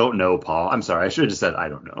don't know, Paul. I'm sorry. I should have just said I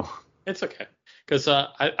don't know. It's okay. Because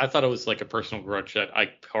I thought it was like a personal grudge that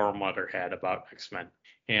Perlmutter had about X-Men.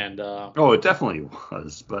 And oh, it definitely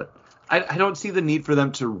was. But I don't see the need for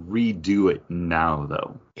them to redo it now,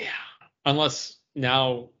 though. Yeah. Unless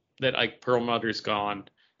now that Perlmutter's gone,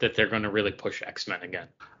 that they're going to really push X-Men again.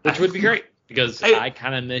 Which would be great. Because I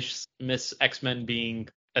kind of miss X-Men being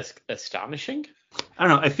astonishing. I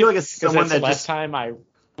don't know. I feel like it's someone that last time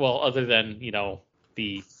other than,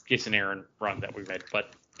 the Jason Aaron run that we read,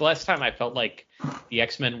 but the last time I felt like the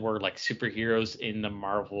X-Men were like superheroes in the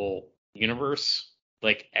Marvel universe,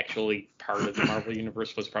 like actually part of the Marvel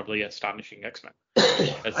universe, was probably Astonishing X-Men.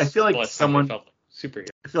 I feel like someone felt like superhero.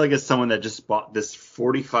 I feel like it's someone that just bought this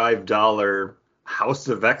 $45 House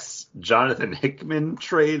of X Jonathan Hickman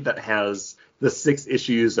trade that has the 6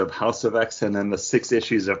 issues of House of X and then the 6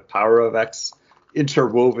 issues of Power of X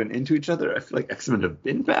interwoven into each other. I feel like X-Men have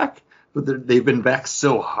been back, but they've been back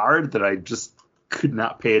so hard that I just could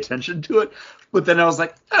not pay attention to it. But then I was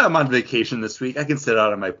like, I'm on vacation this week. I can sit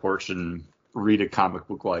out on my porch and read a comic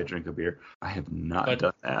book while I drink a beer. I have not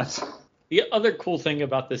done that. The other cool thing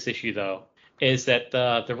about this issue, though, is that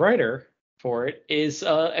the writer for it is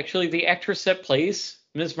actually the actress that plays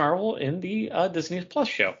Ms. Marvel in the Disney Plus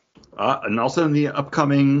show. And also in the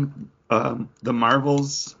upcoming The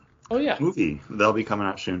Marvels movie. They'll be coming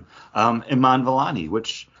out soon. Iman Vellani,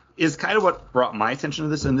 which is kind of what brought my attention to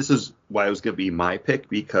this, and this is why it was going to be my pick,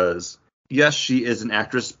 because, yes, she is an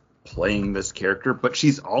actress playing this character, but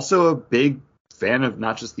she's also a big fan of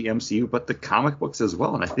not just the MCU, but the comic books as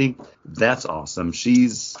well, and I think that's awesome.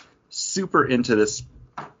 She's super into this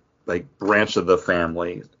like branch of the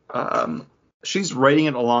family. She's writing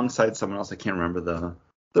it alongside someone else. I can't remember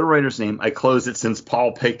the writer's name. I closed it since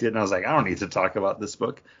Paul picked it, and I was like, I don't need to talk about this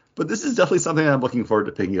book. But this is definitely something I'm looking forward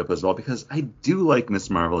to picking up as well, because I do like Miss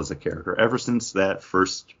Marvel as a character. Ever since that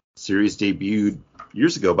first series debuted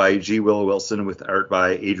years ago by G. Willow Wilson with art by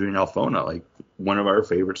Adrian Alfona, like one of our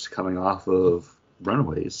favorites coming off of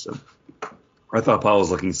Runaways. So I thought Paul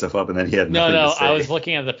was looking stuff up, and then he had nothing to say. I was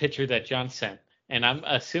looking at the picture that John sent, and I'm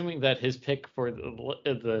assuming that his pick for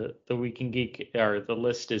the Week in Geek, or the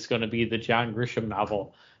list, is going to be the John Grisham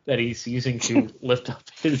novel that he's using to lift up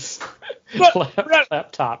his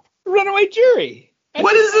laptop. Runaway Jury.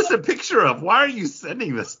 What is this a picture of? Why are you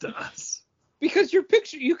sending this to us? Because your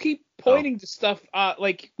picture, you keep pointing to stuff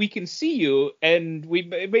like we can see you, and we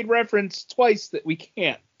made reference twice that we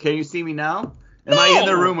can't. Can you see me now? Am I in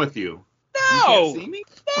the room with you? No. You can't see me?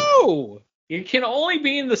 No. You can only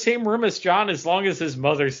be in the same room as John as long as his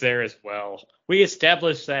mother's there as well. We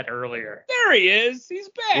established that earlier. There he is. He's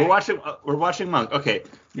back. We're watching Monk. Okay.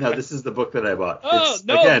 No, this is the book that I bought.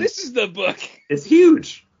 This is the book. It's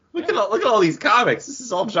huge. Look at all these comics. This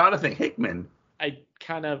is all Jonathan Hickman. I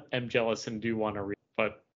kind of am jealous and do want to read,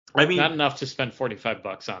 but I mean, not enough to spend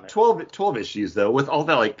 $45 on it. 12 issues though, with all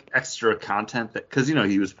that like extra content that, because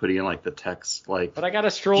he was putting in like the text, like. But I got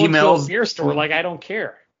to stroll into a beer store, like I don't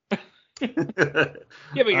care. Yeah,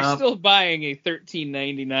 but you're still buying a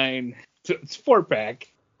 $13.99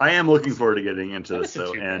 4-pack. I am looking forward to getting into this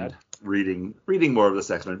though, and reading more of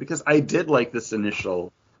this X-Men, because I did like this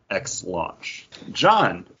initial X launch.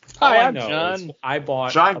 John. Hi, I'm John. I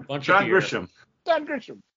bought a bunch of beer. John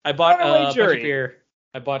Grisham. I bought a bunch of beer.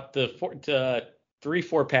 I bought the 3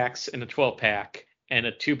 4-packs and a 12-pack and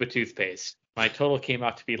a tube of toothpaste. My total came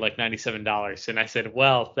out to be like $97, and I said,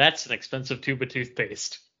 well, that's an expensive tube of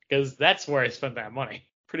toothpaste, because that's where I spent that money.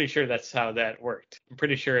 Pretty sure that's how that worked. I'm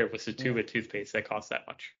pretty sure it was a tube of toothpaste that cost that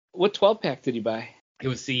much. What 12-pack did you buy? It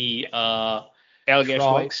was the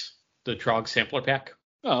Trogs, the Trog sampler pack.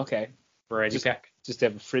 Oh, okay. Variety pack. Just to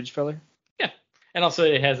have a fridge filler? Yeah. And also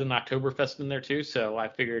it has an Oktoberfest in there too, so I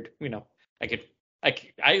figured,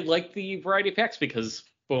 I like the variety packs because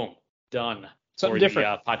boom, done. Something for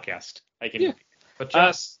different. The podcast. I can. Yeah. But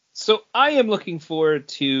so I am looking forward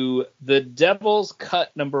to The Devil's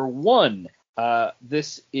Cut #1.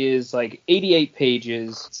 This is like 88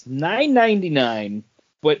 pages. It's $9.99,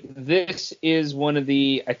 but this is one of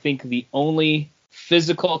I think the only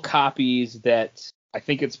physical copies that I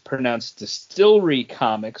think it's pronounced Distillery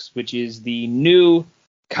Comics, which is the new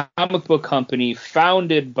comic book company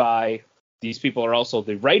founded by, these people are also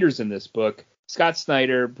the writers in this book, Scott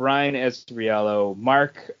Snyder, Brian Azzarello,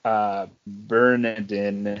 Mark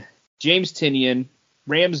Bernardin, James Tynion,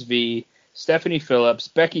 Rams V, Stephanie Phillips,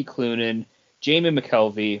 Becky Cloonan, Jamie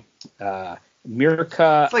McKelvey,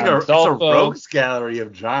 Mirka. It's like it's a rogues gallery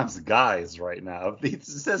of John's guys right now. It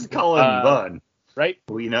says Cullen Bunn. Right?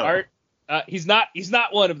 We know. He's not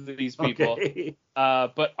one of these people. Okay.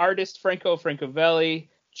 But artist Franco Francovelli,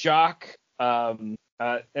 Jock, and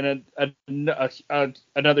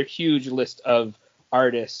another huge list of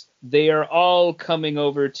artists. They are all coming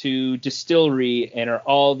over to Distillery and are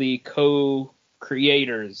all the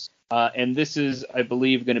co-creators. And this is, I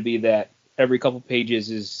believe, going to be that every couple pages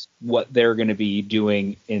is what they're going to be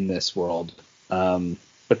doing in this world.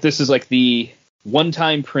 But this is like the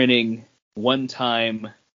one-time printing, one-time,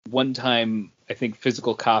 I think,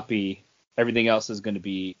 physical copy. Everything else is going to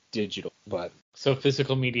be digital. But so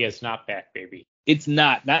physical media is not back, baby. It's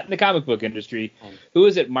not in the comic book industry. Who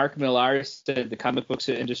is it? Mark Millar said the comic books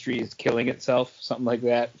industry is killing itself, something like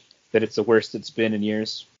that. That it's the worst it's been in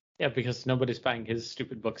years. Yeah, because nobody's buying his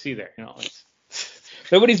stupid books either.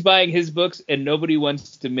 Nobody's buying his books, and nobody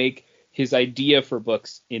wants to make his idea for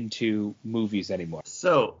books into movies anymore.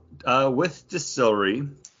 So with Distillery,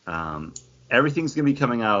 everything's going to be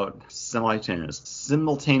coming out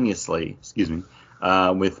simultaneously,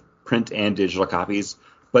 with print and digital copies.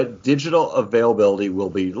 But digital availability will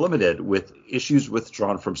be limited, with issues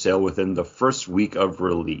withdrawn from sale within the first week of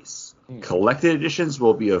release. Collected editions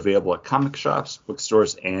will be available at comic shops,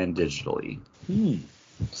 bookstores, and digitally.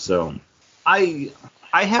 So I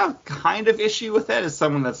have kind of issue with that as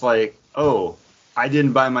someone that's like, oh, I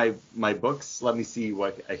didn't buy my books. Let me see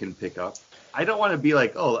what I can pick up. I don't want to be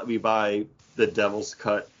like, oh, let me buy The Devil's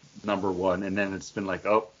Cut #1, and then it's been like,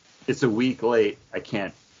 oh, it's a week late. I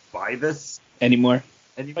can't buy this anymore.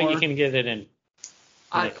 But you can get it in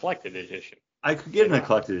a collected edition. I could get it in a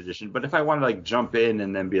collected edition, but if I want to like jump in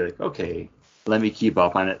and then be like, okay, let me keep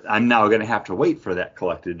up on it, I'm now going to have to wait for that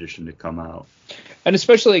collected edition to come out. And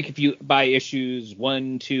especially like if you buy issues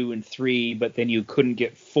 1, 2, and 3, but then you couldn't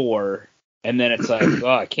get 4, and then it's like,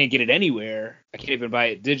 oh, I can't get it anywhere. I can't even buy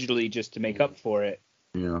it digitally just to make up for it.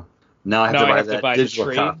 Yeah. Now I have to buy that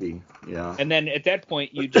digital copy. Yeah. And then at that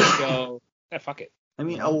point, you just go, fuck it. I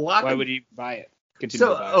mean, why would you buy it?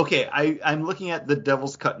 Okay, I'm looking at The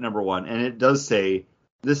Devil's Cut #1, and it does say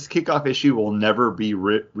this kickoff issue will never be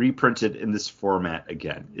reprinted in this format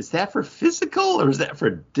again. Is that for physical or is that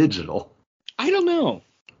for digital? I don't know.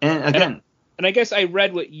 And again, and I guess I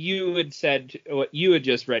read what you had said, what you had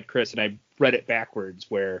just read, Chris, and I read it backwards,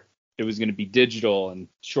 where it was going to be digital and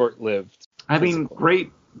short-lived. I mean,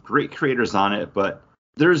 great creators on it, but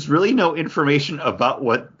there's really no information about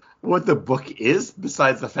what the book is,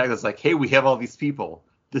 besides the fact that it's like, hey, we have all these people.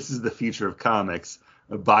 This is the future of comics.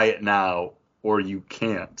 Buy it now, or you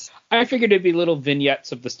can't. I figured it'd be little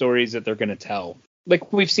vignettes of the stories that they're going to tell.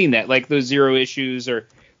 Like, we've seen that, like those Zero issues, or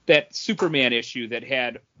that Superman issue that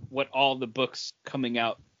had what all the books coming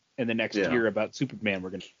out in the next year about Superman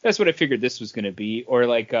were going to. That's what I figured this was going to be. Or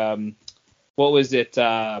like, what was it?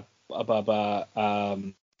 Dark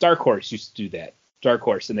Horse used to do that. Dark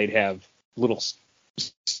Horse, and they'd have little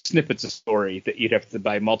snippets of story that you'd have to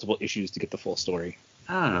buy multiple issues to get the full story.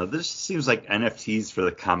 I don't know. This seems like NFTs for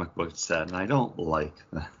the comic book set, and I don't like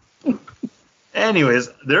that. Anyways,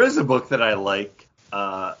 there is a book that I like,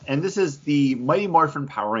 and this is the Mighty Morphin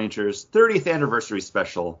Power Rangers 30th Anniversary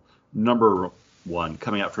Special #1,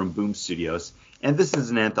 coming out from Boom Studios. And this is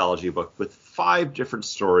an anthology book with 5 different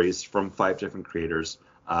stories from 5 different creators.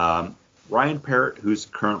 Ryan Parrott, who's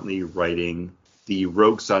currently writing the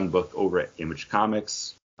Rogue Sun book over at Image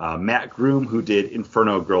Comics. Matt Groom, who did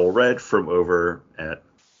Inferno Girl Red from over at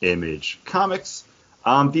Image Comics.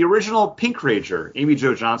 The original Pink Ranger, Amy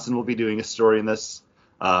Jo Johnson, will be doing a story in this.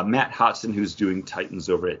 Matt Hodson, who's doing Titans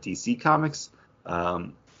over at DC Comics.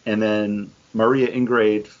 And then Maria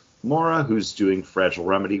Ingrid Mora, who's doing Fragile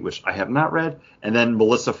Remedy, which I have not read. And then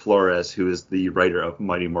Melissa Flores, who is the writer of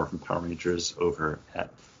Mighty Morphin Power Rangers over at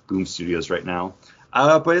Boom Studios right now.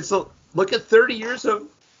 But it's a look at 30 years of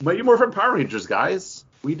Mighty Morphin Power Rangers, guys.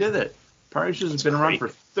 We did it. Power Rangers has been around for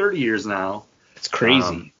 30 years now. It's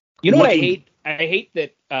crazy. You know what I looking- hate? I hate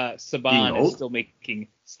that Saban Being is old?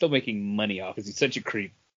 still making money off because he's such a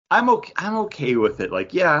creep. I'm okay with it.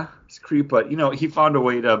 Like, yeah, he's a creep, but he found a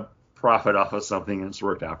way to profit off of something and it's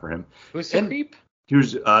worked out for him. Who's the And creep?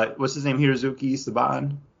 Here's what's his name? Hirozuki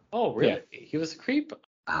Saban. Oh, really? He was a creep?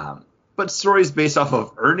 But stories based off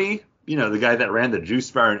of Ernie, the guy that ran the Juice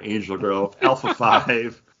Bar in Angel Grove, Alpha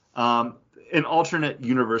 5, an alternate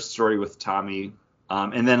universe story with Tommy,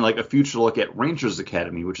 and then like a future look at Rangers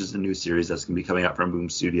Academy, which is a new series that's going to be coming out from Boom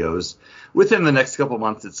Studios. Within the next couple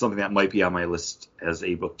months, it's something that might be on my list as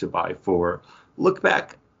a book to buy for Look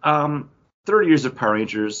Back. 30 Years of Power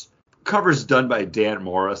Rangers. Cover's done by Dan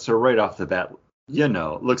Mora, so right off the bat,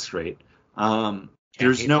 looks great.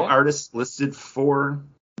 There's no artist listed for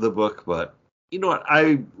the book, but you know what?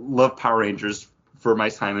 I love Power Rangers for my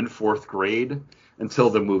time in 4th grade until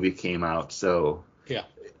the movie came out. So Yeah.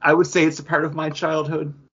 I would say it's a part of my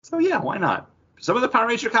childhood. So yeah, why not? Some of the Power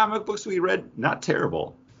Ranger comic books we read, not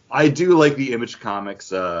terrible. I do like the Image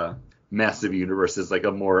Comics Massive Universes, like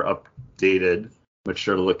a more updated,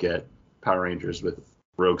 mature look at Power Rangers with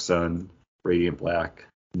Rogue Sun, Radiant Black,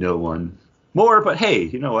 No One more. But hey,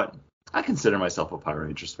 you know what? I consider myself a Power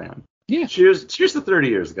Rangers fan. Yeah. Cheers to 30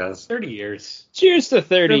 years, guys. 30 years. Cheers to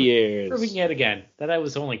 30 years. Proving yet again that I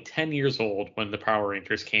was only 10 years old when the Power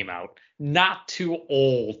Rangers came out. Not too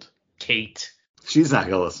old, Kate. She's not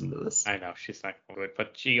gonna listen to this. I know, she's not going to do it,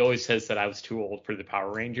 but she always says that I was too old for the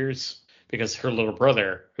Power Rangers because her little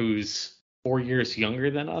brother, who's 4 years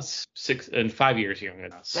younger than us, 6 and 5 years younger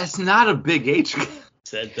than us, That's not a big age.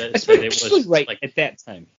 said that it Especially was right like at that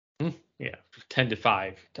time. 10 to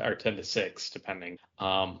 5 or 10 to 6, depending.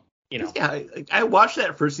 Yeah, I watched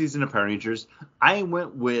that first season of Power Rangers. I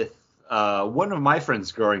went with one of my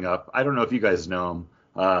friends growing up. I don't know if you guys know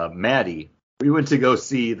him, Maddie. We went to go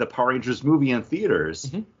see the Power Rangers movie in theaters.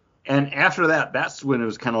 Mm-hmm. And after that, that's when it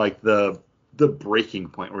was kind of like the breaking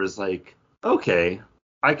point where it's like, okay,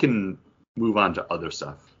 I can move on to other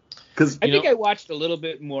stuff. Because I think I watched a little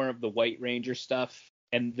bit more of the White Ranger stuff,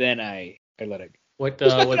 and then I let it go. What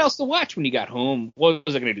There's nothing else to watch when you got home. What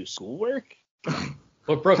was I going to do? Schoolwork?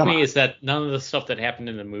 What broke Come me on. is that none of the stuff that happened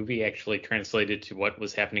in the movie actually translated to what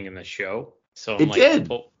was happening in the show. So I'm It did.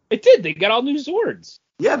 well, It did. They got all new Zords.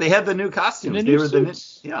 yeah, they had the new costumes. And the They new were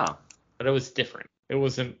suits. yeah. but it was different. It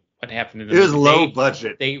wasn't what happened in the It was movie. low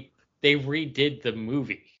budget. They redid the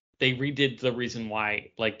movie. They redid the reason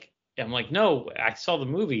why. Like I'm like, no, I saw the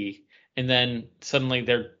movie, and then suddenly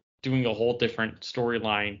they're doing a whole different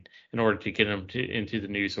storyline in order to get them into the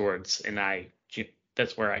new Zords, and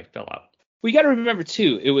that's where I fell out. We got to remember,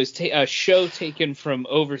 too, it was a show taken from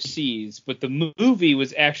overseas, but the movie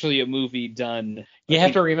was actually a movie done. You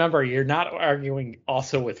have to remember, you're not arguing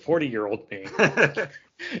also with 40-year-old me.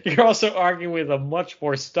 You're also arguing with a much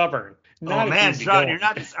more stubborn. Oh man, easy John, going. you're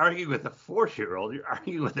not just arguing with a 4-year-old, you're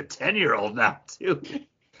arguing with a 10-year-old now too.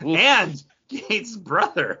 And Kate's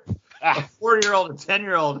brother, a 4-year-old, a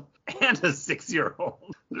 10-year-old, and a 6-year-old.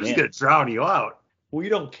 They're just Man. gonna drown you out. We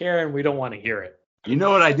don't care and we don't want to hear it. You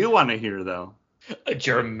know what I do want to hear though? A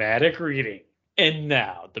dramatic reading. And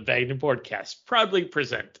now, the Bagden Podcast proudly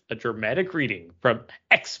present a dramatic reading from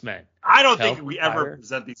X-Men. I don't think we Hellfire. ever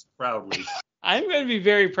present these proudly. I'm going to be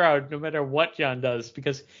very proud no matter what John does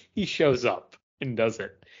because he shows up and does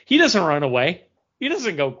it. He doesn't run away. He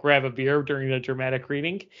doesn't go grab a beer during the dramatic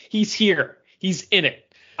reading. He's here. He's in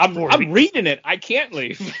it. I'm reading it. I can't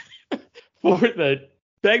leave. For the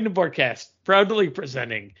Bagden Podcast, proudly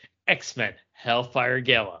presenting X-Men Hellfire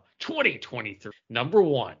Gala 2023, number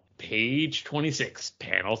 1, page 26,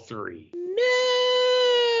 panel 3.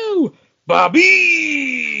 No!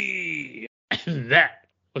 Bobby! And that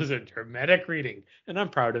was a dramatic reading, and I'm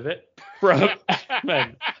proud of it. From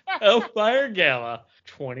X-Men Hellfire Gala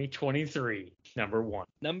 2023, number 1.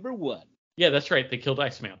 Number 1. Yeah, that's right. They killed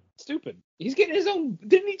Iceman. Stupid. He's getting his own.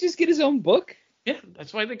 Didn't he just get his own book? Yeah,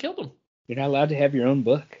 that's why they killed him. You're not allowed to have your own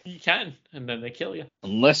book You can, and then they kill you.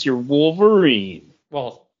 unless you're Wolverine.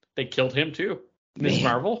 Well, they killed him too. Miss Man.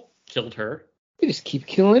 Marvel killed her. They just keep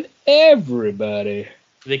killing everybody.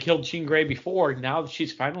 They killed Jean Grey before. Now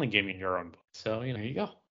she's finally getting her own book. So, there you go.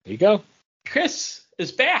 There you go. Chris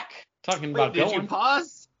is back. Talking about Wait, did going. you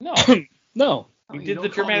pause? No, No. We Oh, did you the don't call me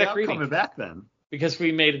dramatic out reading. Coming back then. because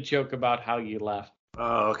we made a joke about how you left.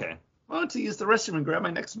 Oh, okay. Well, I went to use the restroom and grab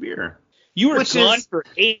my next beer. You were Which gone is- for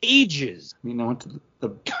ages. I mean, I went to the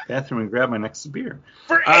bathroom and grabbed my next beer.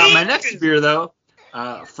 For My ages! next beer, though,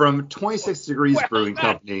 from 26 Degrees Wait, Brewing hold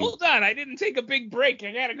on, Company. Hold on, I didn't take a big break.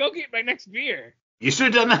 I gotta go get my next beer. You should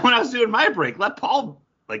have done that when I was doing my break. Let Paul,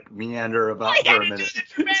 meander about I for had a to do minute. the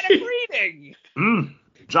dramatic reading.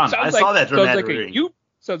 John, I saw that sounds dramatic like reading. you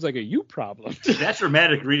Sounds like a you problem. That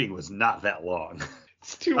dramatic reading was not that long.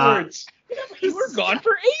 It's 2 words. You were gone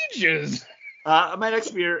for ages. My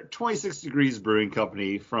next beer, 26 Degrees Brewing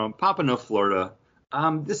Company from Pompano, Florida.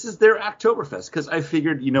 This is their Oktoberfest because I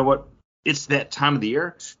figured, you know what? It's that time of the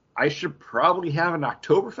year. I should probably have an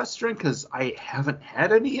Oktoberfest drink because I haven't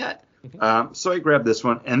had any yet. So I grabbed this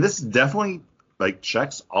one, and this definitely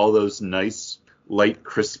checks all those nice, light,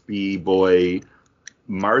 crispy boy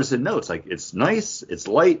Marzen notes. It's nice, it's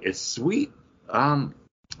light, it's sweet.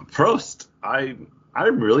 Prost. I'm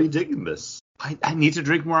really digging this. I need to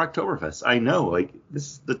drink more Oktoberfest. I know, this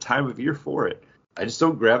is the time of year for it. I just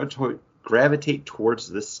don't gravitate towards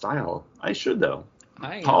this style. I should, though.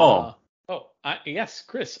 Paul. Yes,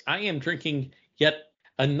 Chris. I am drinking yet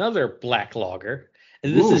another black lager,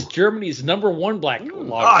 and this is Germany's #1 black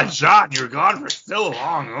lager. Oh, John, you're gone for so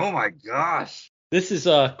long. Oh my gosh. This is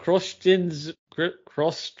Krostrin's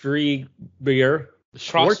beer.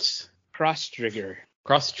 Schwartz Crosstrigger.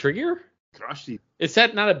 Crosstrigger? Crossi. Is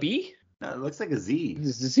that not a B? No, it looks like a Z.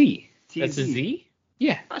 This is a Z. That's a Z?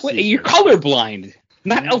 Yeah. Crosstrigger. Wait, you're colorblind,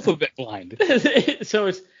 not alphabet blind. So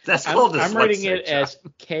it's That's called I'm writing it John. as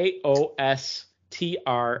Kostrib,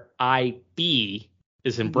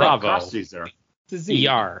 is in Bravo. Crossis there. It's a Z.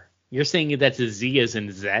 ER. You're saying that's a Z as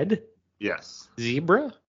in Z? Yes.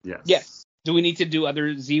 Zebra? Yes. Yes. Do we need to do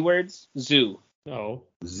other Z words? Zoo. No.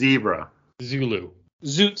 Zebra. Zulu.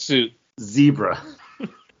 Zoot suit. Zebra.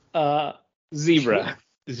 Zebra.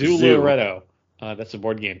 Zuluretto. That's a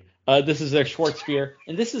board game. This is their Schwartz beer,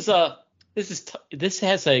 and this has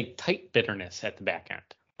a tight bitterness at the back end.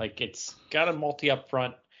 It's got a malty up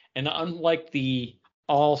front, and unlike the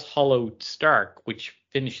All Hollow Stark, which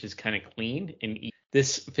finishes kind of clean,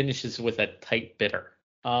 this finishes with a tight bitter.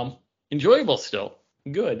 Enjoyable still.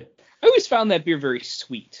 Good. I always found that beer very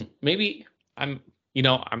sweet. Maybe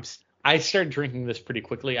I started drinking this pretty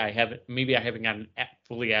quickly. I haven't gotten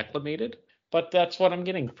fully acclimated, but that's what I'm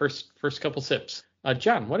getting first couple sips.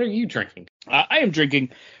 John, what are you drinking? I am drinking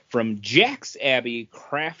from Jack's Abbey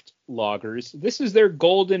Craft Lagers. This is their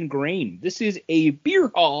Golden Grain. This is a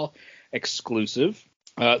beer hall exclusive.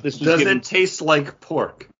 Does it taste like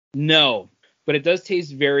pork? No, but it does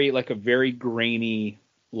taste like a very grainy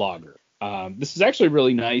lager. This is actually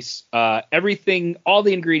really nice. All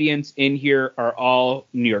the ingredients in here are all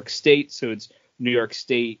New York State. So it's New York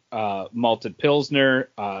State malted Pilsner,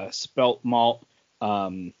 spelt malt,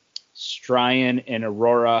 Stryan and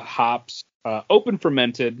Aurora hops, open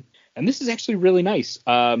fermented. And this is actually really nice.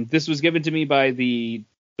 This was given to me by the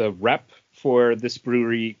rep for this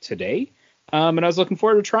brewery today. And I was looking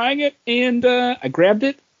forward to trying it. And I grabbed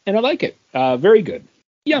it and I like it. Very good.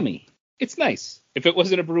 Yummy. It's nice. If it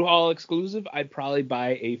wasn't a brew hall exclusive, I'd probably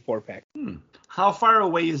buy a 4-pack. How far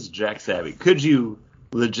away is Jack's Abbey? Could you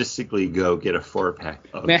logistically go get a 4-pack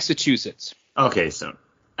of Massachusetts. Okay, so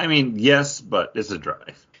yes, but it's a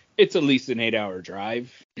drive. It's at least an 8-hour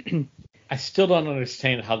drive. I still don't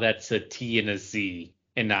understand how that's a T and a Z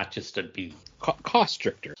and not just a B. Cost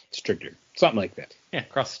stricter, something like that. Yeah,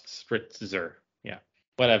 Cross-Spritzer. Yeah,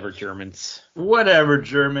 whatever, Germans.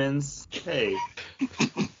 Hey.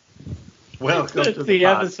 Welcome That's to the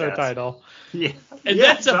podcast. episode title. Yeah. And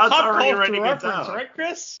Yes, that's a John's pop already culture writing it reference, down. right,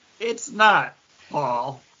 Chris? It's not,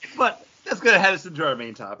 Paul. But that's going to head us into our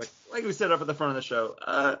main topic. Like we said up at the front of the show,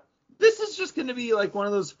 this is just going to be one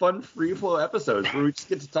of those fun free flow episodes where we just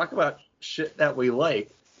get to talk about shit that we like.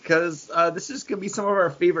 Because this is going to be some of our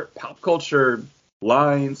favorite pop culture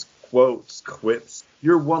lines, quotes, quips,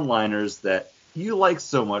 your one-liners that you like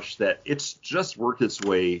so much that it's just worked its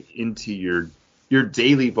way into your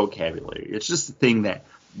daily vocabulary. It's just a thing that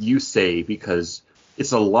you say because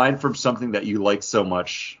it's a line from something that you like so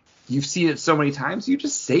much. You've seen it so many times, you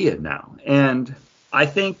just say it now. And I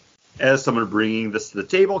think as someone bringing this to the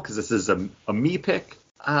table, because this is a me pick,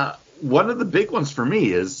 one of the big ones for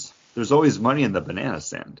me is there's always money in the banana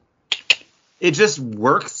stand. It just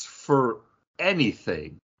works for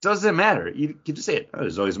anything. Doesn't matter. You can just say it. Oh,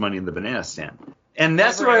 there's always money in the banana stand. And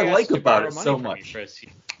that's what I like about it so much.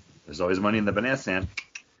 There's always money in the banana stand.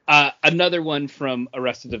 Another one from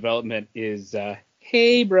Arrested Development is,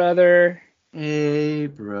 hey, brother. Hey,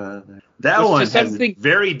 brother. That It's one just has something- a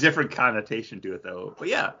very different connotation to it, though. But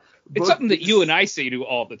yeah. It's something that you and I say to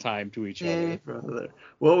all the time to each Hey, other. brother.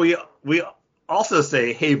 Well, we also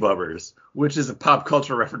say hey, bubbers, which is a pop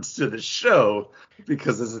culture reference to the show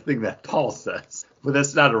because it's a thing that Paul says. But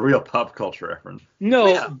that's not a real pop culture reference. No,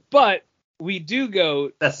 Yeah. but we do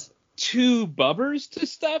go That's two bubbers to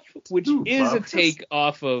stuff, which Two is a bubbers? take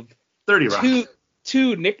off of 30 Rock.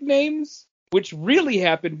 two nicknames, which really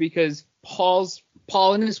happened because Paul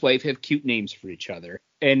and his wife have cute names for each other.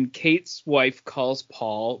 and Kate's wife calls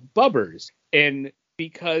Paul Bubbers. And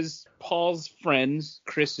because Paul's friends,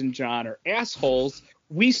 Chris and John, are assholes,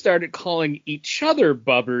 we started calling each other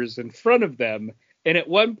Bubbers in front of them. And at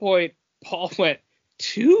one point, Paul went,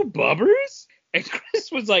 2 Bubbers? And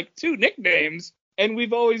Chris was like, 2 nicknames. And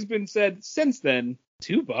we've always been said since then,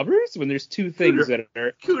 2 Bubbers? When there's 2 things that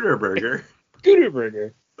are... Cooter Burger. Cooter Burger.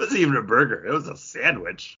 It wasn't even a burger. It was a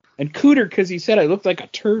sandwich. And Cooter because he said I looked like a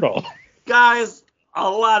turtle. Guys, a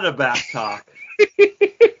lot of back talk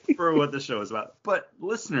for what the show is about. But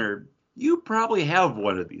listener, you probably have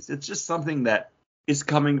one of these. It's just something that is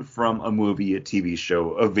coming from a movie, a TV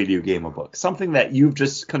show, a video game, a book. Something that you've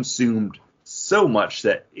just consumed so much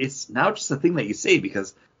that it's now just a thing that you say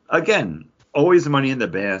because, again, always money in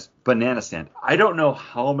the banana stand. I don't know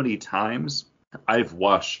how many times I've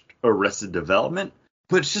watched Arrested Development,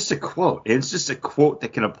 but it's just a quote. It's just a quote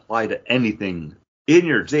that can apply to anything in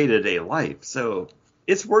your day-to-day life. So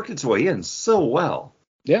it's worked its way in so well.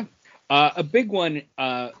 Yeah. A big one,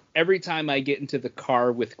 every time I get into the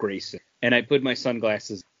car with Grayson and I put my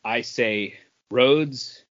sunglasses, I say,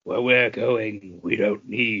 roads, where we're going, we don't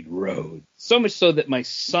need roads. So much so that my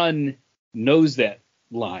son knows that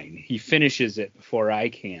line. He finishes it before I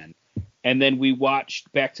can. And then we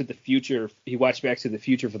watched Back to the Future. He watched Back to the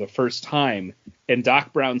Future for the first time. And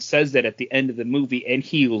Doc Brown says that at the end of the movie. And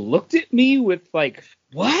he looked at me with like,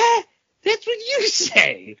 what? That's what you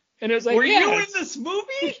say. And I was like, were you in this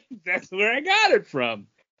movie? That's where I got it from.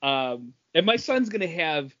 And my son's going to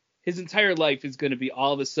have, his entire life is going to be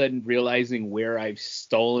all of a sudden realizing where I've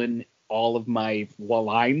stolen all of my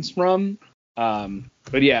lines from.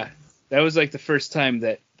 But yeah, that was like the first time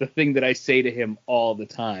that the thing that I say to him all the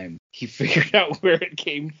time, he figured out where it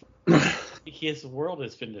came from. His world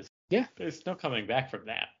has been this. Yeah. There's no coming back from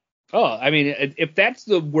that. Oh, I mean, if that's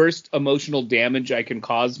the worst emotional damage I can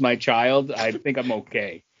cause my child, I think I'm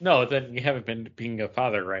okay. No, then you haven't been being a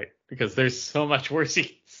father right, because there's so much worse you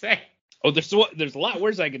can say. Oh, there's a lot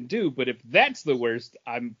worse I can do, but if that's the worst,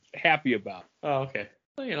 I'm happy about. Oh, okay.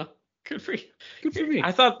 Well, good for you. Good for me.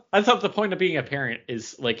 I thought the point of being a parent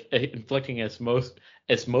is like inflicting as much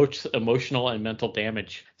emotional and mental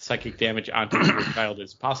damage, psychic damage onto your child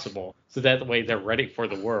as possible, so that way they're ready for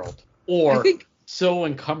the world. Or so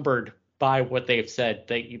encumbered by what they've said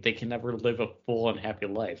they can never live a full and happy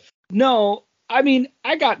life. No, I mean,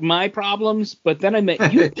 I got my problems, but then I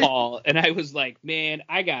met you, Paul, and I was like, man,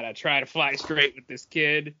 I gotta try to fly straight with this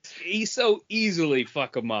kid. He so easily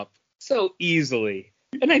fuck him up. So easily.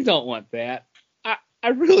 And I don't want that. I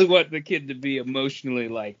really want the kid to be emotionally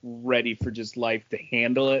like ready for just life to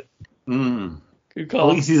handle it. Good call.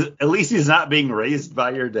 At least he's not being raised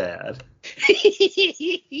by your dad.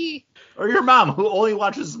 Or your mom, who only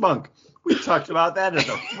watches Monk. We talked about that at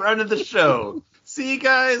the front of the show. See,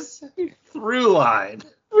 guys? Through line.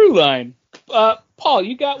 Paul,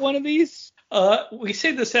 you got one of these? We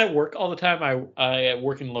say this at work all the time. I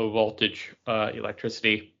work in low voltage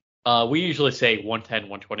electricity. We usually say 110,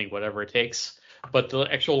 120, whatever it takes. But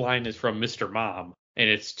the actual line is from Mr. Mom, and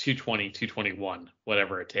it's 220, 221,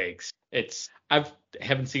 whatever it takes. I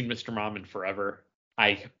haven't seen Mr. Mom in forever.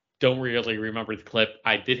 I don't really remember the clip.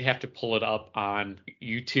 I did have to pull it up on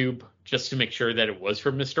YouTube just to make sure that it was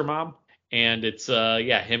from Mr. Mom. And it's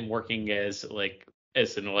him working as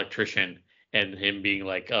an electrician, and him being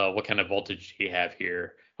like, what kind of voltage do you have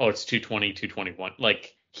here? Oh, it's 220, 221.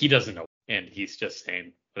 Like, he doesn't know, and he's just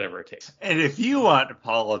saying whatever it takes. And if you want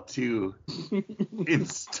Paula to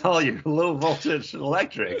install your low voltage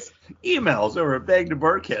electrics, emails over at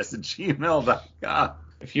bagtobroadcast@gmail.com.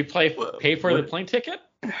 If you pay for the plane ticket,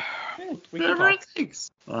 whatever it takes.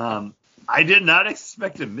 I did not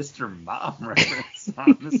expect a Mr. Mom reference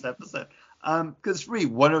on this episode. Because for me,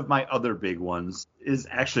 one of my other big ones is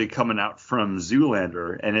actually coming out from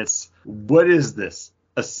Zoolander, and it's, what is this?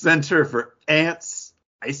 A center for ants?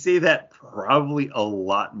 I say that probably a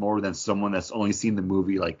lot more than someone that's only seen the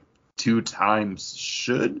movie like 2 times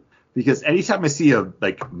should, because anytime I see a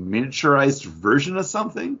like miniaturized version of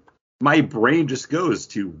something, my brain just goes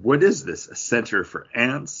to, what is this? A center for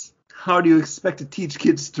ants? How do you expect to teach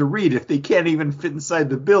kids to read if they can't even fit inside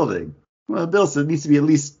the building? Well, Bill said it needs to be at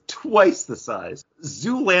least twice the size.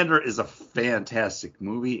 Zoolander is a fantastic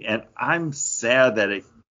movie, and I'm sad that it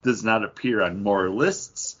does not appear on more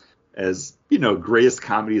lists as, greatest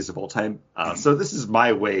comedies of all time. So this is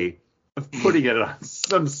my way of putting it on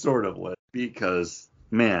some sort of list, because,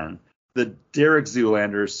 man, the Derek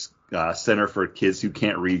Zoolander Center for Kids Who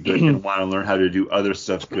Can't Read Good and want to learn how to do other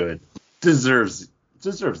stuff good deserves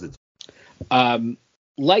it.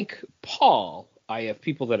 Like Paul, I have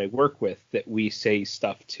people that I work with that we say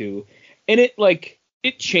stuff to, and it, like,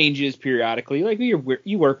 it changes periodically. Like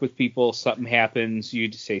you work with people, something happens,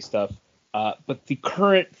 you say stuff. But the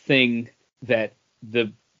current thing that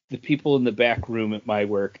the people in the back room at my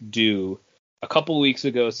work do, a couple weeks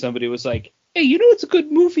ago, somebody was like, "Hey, you know what's a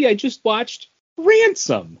good movie I just watched?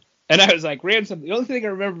 Ransom." And I was like, "Ransom." The only thing I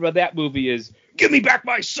remember about that movie is, "Give me back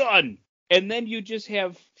my son." And then you just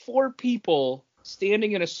have four people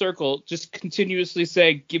standing in a circle, just continuously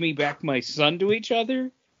saying, "Give me back my son" to each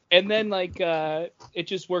other. And then, like, it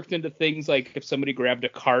just worked into things like if somebody grabbed a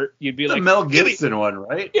cart, you'd be the like, Mel Gibson one,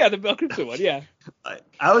 right? Yeah, the Mel Gibson one, yeah.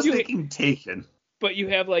 I was thinking Taken. But you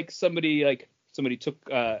have, like, somebody took,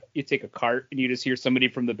 you take a cart, and you just hear somebody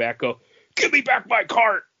from the back go, "Give me back my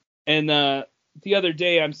cart!" And the other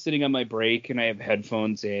day, I'm sitting on my break, and I have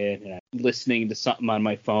headphones in, and I'm listening to something on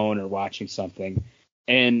my phone or watching something,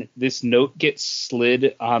 and this note gets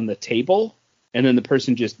slid on the table, and then the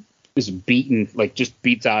person just is beaten, like just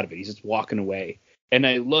beats out of it. He's just walking away. And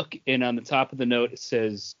I look, and on the top of the note, it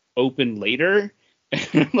says "open later." And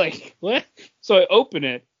I'm like, what? So I open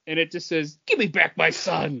it, and it just says, "Give me back my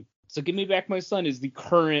son." So "Give me back my son" is the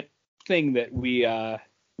current thing that we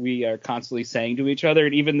are constantly saying to each other.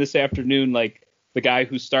 And even this afternoon, like, the guy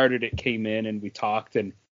who started it came in, and we talked,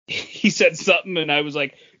 and he said something, and I was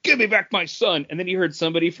like, "Give me back my son." And then you heard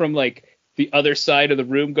somebody from, like, the other side of the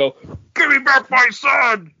room go, "Give me back my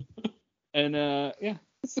son." And yeah,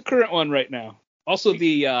 it's the current one right now. Also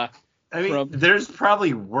the there's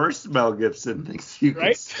probably worse Mel Gibson things you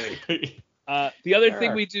can say. The other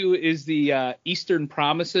thing we do is the Eastern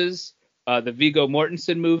Promises, the Viggo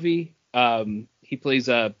Mortensen movie. He plays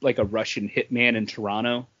like a Russian hitman in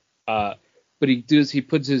Toronto. But he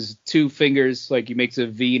puts his two fingers, like, he makes a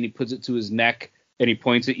V, and he puts it to his neck, and he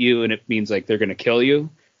points at you, and it means, like, they're gonna kill you.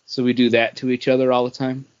 So we do that to each other all the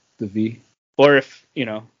time, the V. Or if,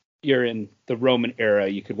 you're in the Roman era,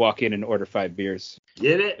 you could walk in and order 5 beers.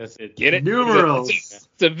 Get it? Get it? Numerals. It's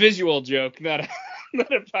a visual joke, not a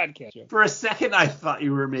podcast joke. For a second, I thought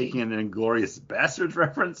you were making an Inglourious Basterds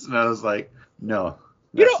reference, and I was like, no.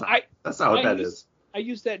 That's not what that is. I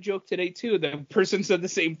used that joke today, too. The person said the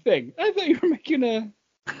same thing. I thought you were making a...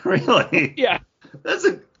 Really? Yeah. That's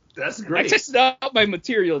great. I tested out my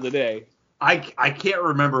material today. I can't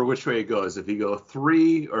remember which way it goes. If you go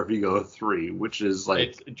 3 or if you go 3, which is like...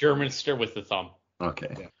 It's German stir with the thumb.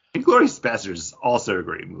 Okay. Yeah. Inglourious Basterds is also a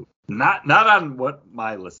great movie. Not on what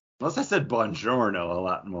my list... Unless I said Buongiorno a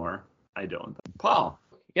lot more. I don't. Paul.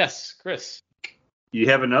 Yes, Chris. You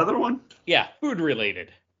have another one? Yeah, food related.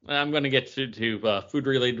 I'm going to get to food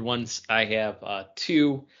related ones. I have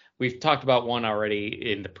 2. We've talked about one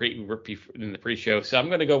already in the pre-show, so I'm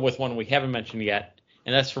going to go with one we haven't mentioned yet.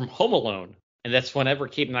 And that's from Home Alone. And that's whenever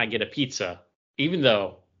Kate and I get a pizza, even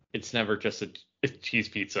though it's never just a cheese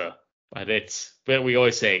pizza, but we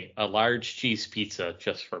always say a large cheese pizza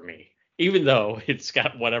just for me, even though it's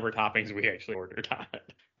got whatever toppings we actually ordered on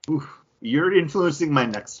it. Oof, you're influencing my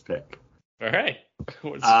next pick. All right.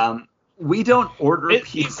 We don't order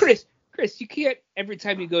pizza. Chris, you can't every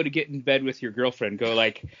time you go to get in bed with your girlfriend go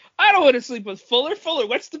like, "I don't want to sleep with Fuller. Fuller,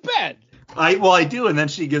 what's the bed?" I do, and then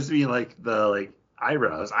she gives me the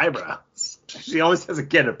eyebrows. She always has a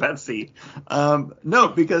can of Pepsi. No,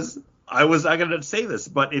 because I was not gonna say this,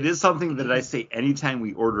 but it is something that I say anytime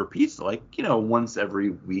we order pizza, once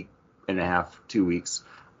every week and a half, 2 weeks.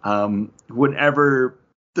 Whenever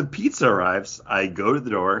the pizza arrives, I go to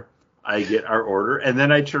the door, I get our order, and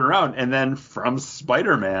then I turn around, and then from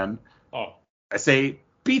Spider-Man, I say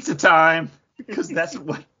pizza time, because that's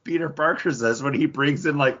what Peter Parker says when he brings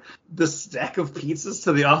in the stack of pizzas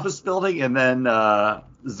to the office building, and then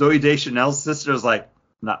Zooey Deschanel's sister is like,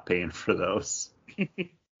 "Not paying for those."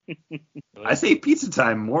 I say pizza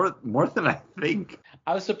time more than I think.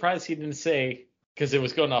 I was surprised he didn't say, because it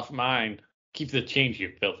was going off mine, "Keep the change,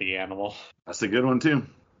 you filthy animal." That's a good one too.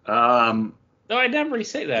 No, I never really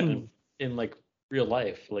say that in real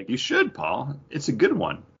life. You should, Paul. It's a good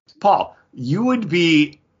one. Paul, you would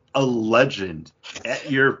be a legend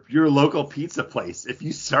at your local pizza place if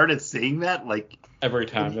you started saying that every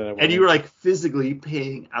time that I went. And you were physically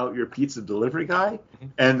paying out your pizza delivery guy,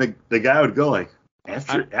 and the guy would go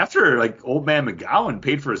after old man McGowan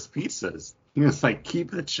paid for his pizzas, he was like,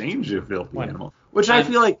 "Keep the change, you filthy animal," which I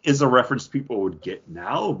feel like is a reference people would get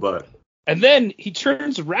now, but. And then he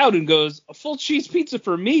turns around and goes, "A full cheese pizza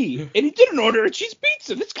for me," and he didn't order a cheese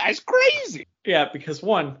pizza. This guy's crazy. Yeah, because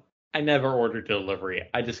one, I never order delivery.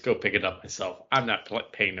 I just go pick it up myself. I'm not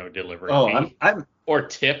paying no delivery fee. I'm or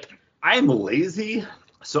tip. I'm lazy,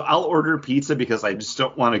 so I'll order pizza because I just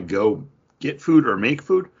don't want to go get food or make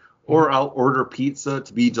food, or I'll order pizza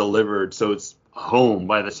to be delivered so it's home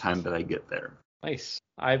by the time that I get there. Nice.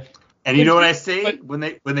 And you know what I say when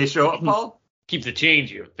they show up, Paul? Keep the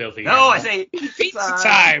change, you filthy. No, I say Pizza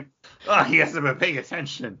time. Oh, he hasn't been paying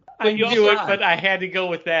attention. I knew it, but I had to go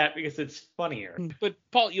with that because it's funnier. But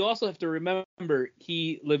Paul, you also have to remember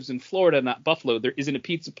he lives in Florida, not Buffalo. There isn't a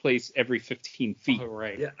pizza place every 15 feet. Oh,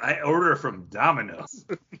 right. Yeah, I order from Domino's.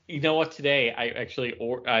 You know what? Today I actually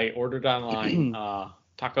I ordered online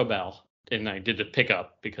Taco Bell, and I did the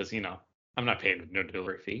pickup because I'm not paying no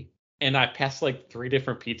delivery fee. And I passed like 3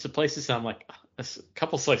 different pizza places, and I'm like, a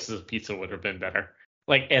couple slices of pizza would have been better.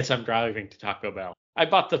 Like as I'm driving to Taco Bell, I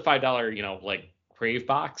bought the $5 like Crave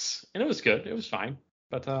box, and it was good. It was fine.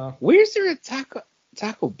 But where's there a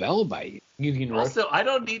Taco Bell by you? Union Road. Also, I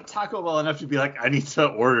don't need Taco Bell enough to be like, I need to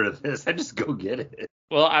order this. I just go get it.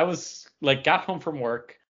 Well, I was like, got home from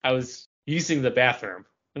work. I was using the bathroom,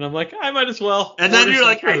 and I'm like, I might as well. And then you're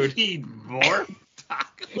like, food. I need more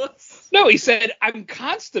tacos. No, he said, I'm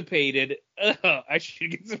constipated. I should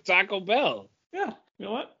get some Taco Bell. Yeah, you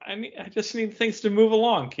know what? I just need things to move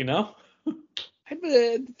along, I have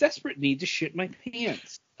a desperate need to shit my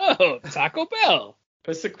pants. Oh, Taco Bell.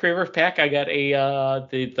 It's the Craver pack. I got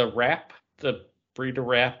the wrap, the burrito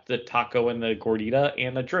wrap, the taco, and the gordita,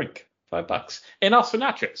 and a drink. $5, and also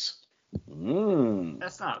nachos.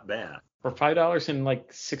 That's not bad. For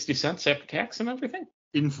 $5.60 after tax and everything.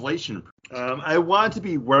 Inflation. I wanted to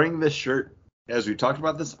be wearing this shirt as we talked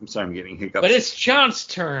about this. I'm sorry, I'm getting hiccups. But it's John's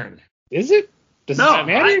turn. Is it? Does it not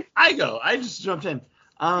matter? I go. I just jumped in.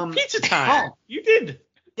 Pizza time. Paul, You did.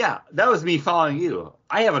 Yeah, that was me following you.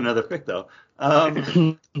 I have another pick though.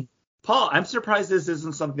 Paul, I'm surprised this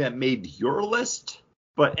isn't something that made your list.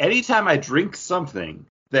 But anytime I drink something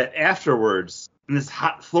that afterwards in this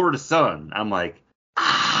hot Florida sun, I'm like,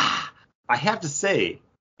 I have to say,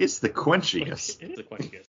 it's the quenchiest. It is the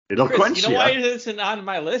quenchiest. It'll Chris, quench you know why it isn't on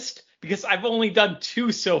my list? Because I've only done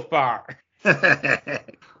 2 so far.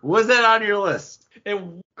 Was that on your list? It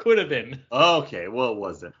could have been. Okay, well, it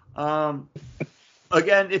wasn't.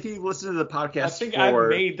 Again, if you listen to the podcast, I think I've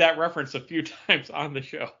made that reference a few times on the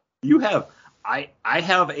show. You have. I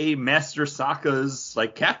have a Master Saka's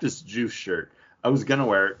like cactus juice shirt. I was gonna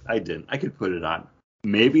wear it. I didn't. I could put it on.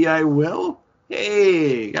 Maybe I will.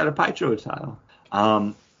 Hey, got a Paicho tile.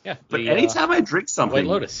 Yeah. But anytime I drink something,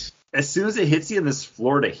 White Lotus. As soon as it hits you in this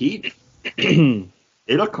Florida heat,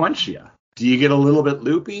 it'll quench you. Do you get a little bit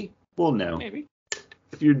loopy? Well, no. Maybe.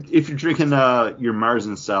 If you're drinking your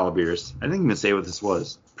Marzen style beers, I didn't even say what this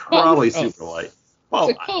was. Probably super light. Well,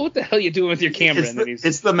 like, Paul, what the hell are you doing with your camera?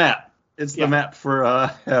 It's the map. It's the map for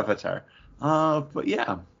Avatar. But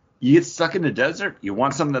yeah, you get stuck in the desert. You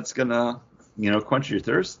want something that's gonna, quench your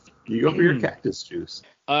thirst. You go for your cactus juice.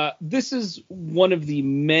 This is one of the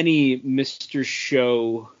many Mr.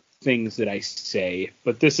 Show things that I say,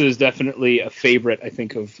 but this is definitely a favorite, I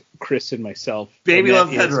think, of Chris and myself. Baby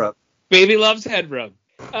loves head rub. Baby loves head rub.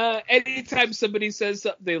 Anytime somebody says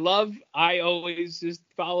something they love, I always just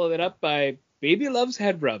follow that up by Baby loves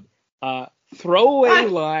head rub. Throwaway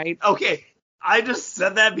line. Okay, I just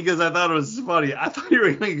said that because I thought it was funny. I thought you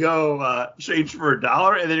were going to go change for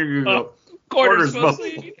 $1, and then you're going to go quarters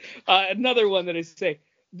mostly. Another one that I say.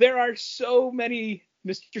 There are so many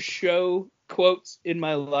Mr. Show quotes in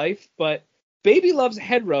my life, but Baby loves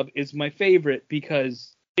head rub is my favorite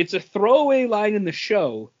because it's a throwaway line in the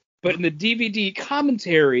show. But in the DVD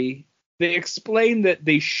commentary, they explain that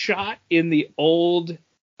they shot in the old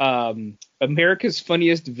America's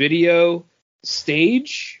Funniest Video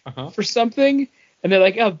stage for something. And they're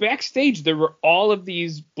like, backstage, there were all of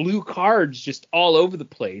these blue cards just all over the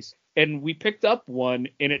place. And we picked up one,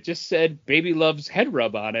 and it just said Baby loves head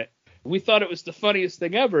rub on it. We thought it was the funniest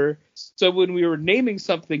thing ever. So when we were naming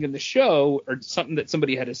something in the show or something that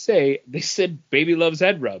somebody had to say, they said Baby loves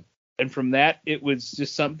head rub. And from that, it was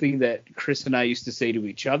just something that Chris and I used to say to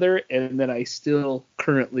each other. And then I still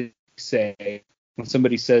currently say, when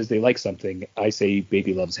somebody says they like something, I say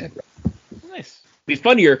Baby loves head rub. Nice. Be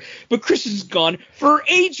funnier, but Chris is gone for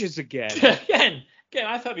ages again. Again,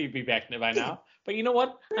 I thought he'd be back by now. But you know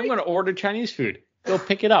what? I'm going to order Chinese food. Go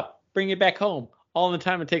pick it up. Bring it back home. All in the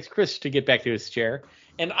time it takes Chris to get back to his chair.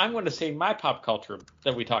 And I'm going to say my pop culture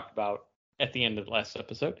that we talked about at the end of the last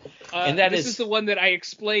episode. And this is the one that I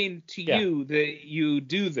explained to you that you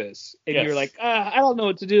do this. And you're like, I don't know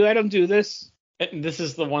what to do. I don't do this. And this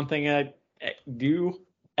is the one thing I do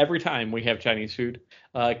every time we have Chinese food.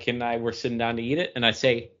 We're sitting down to eat it, and I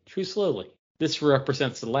say, chew slowly. This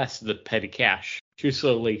represents the last of the petty cash. Chew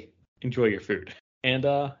slowly. Enjoy your food. And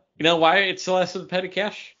you know why it's the last of the petty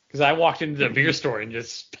cash? Because I walked into the beer store and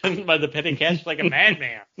just spent the petty cash like a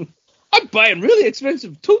madman. I'm buying really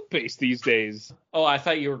expensive toothpaste these days. Oh, I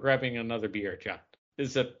thought you were grabbing another beer, John.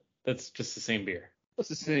 That's just the same beer. What's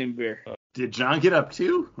the same beer? Did John get up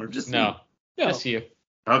too, or just No, me? No. just you.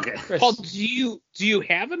 Okay. Chris, Paul, do you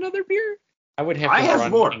have another beer? I would have to I have run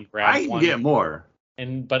more. and grab I can one. get more.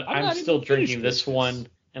 But I'm I'm not still even finished drinking with this one,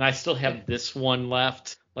 and I still have this one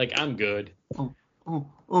left. Like, I'm good. I'm not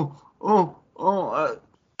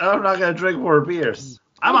gonna drink more beers.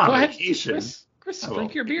 I'm on Go ahead, vacation. Chris, I will.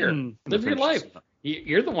 drink your beer. Mm. Live your Finish life. this one.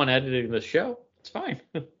 You're the one editing the show. It's fine.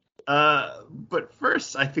 But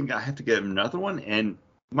first, I think I have to get another one, and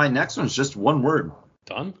my next one's just one word: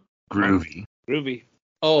 Done? groovy. Groovy.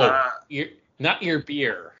 Oh, not your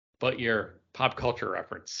beer, but your pop culture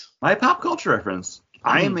reference. My pop culture reference.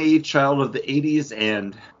 I am a child of the 80s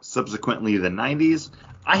and subsequently the 90s.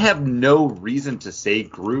 I have no reason to say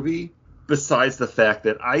groovy besides the fact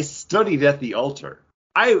that I studied at the altar.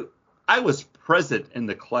 I was present in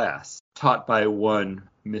the class taught by one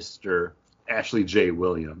Mr. Ashley J.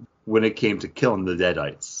 William when it came to killing the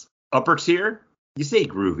Deadites. Upper tier, you say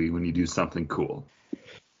groovy when you do something cool.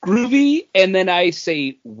 Groovy, and then I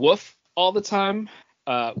say woof all the time.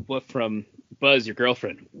 Woof from Buzz, your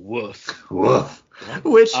girlfriend. Woof. Woof.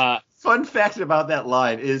 Which, Uh, fun fact about that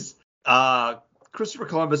line is Christopher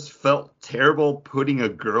Columbus felt terrible putting a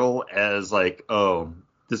girl as like, oh,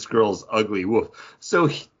 this girl's ugly. Woof. So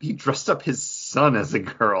he dressed up his son as a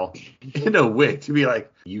girl in a wig to be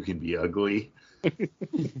like, you can be ugly.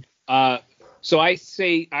 So I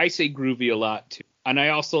say groovy a lot too, and I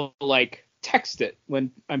also like text it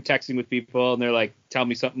when I'm texting with people, and they're like, tell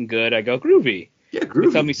me something good. I go groovy. Yeah, groovy.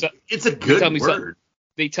 They tell me it's a good word.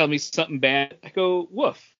 They tell me something bad. I go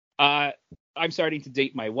woof. I'm starting to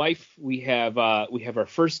date my wife. We have our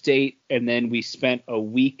first date, and then we spent a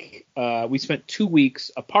week. We spent 2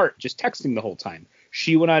 weeks apart, just texting the whole time.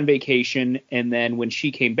 She went on vacation, and then when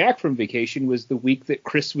she came back from vacation was the week that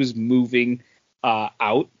Chris was moving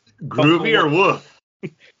out. Groovy or woof?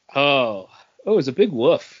 Oh, it was a big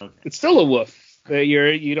woof. Okay. It's still a woof.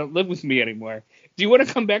 You don't live with me anymore. Do you want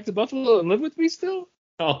to come back to Buffalo and live with me still?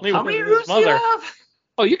 Only How with many his rooms do you mother. have?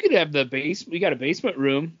 Oh, you could have the base. We got a basement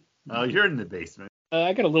room. Oh, you're in the basement.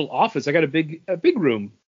 I got a little office. I got a big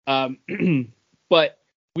room. But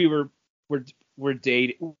we're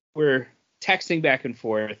dating. We're texting back and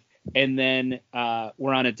forth, and then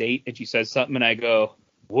we're on a date, and she says something, and I go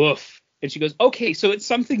woof, and she goes, okay, so it's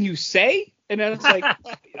something you say, and I was like,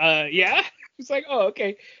 yeah. She's like, oh,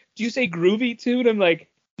 okay. Do you say groovy too? And I'm like,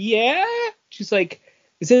 yeah. She's like,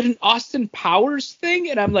 is it an Austin Powers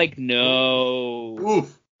thing? And I'm like, no.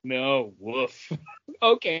 Oof. No, woof.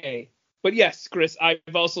 Okay. But yes, Chris, I've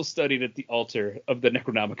also studied at the altar of the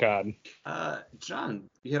Necronomicon. John,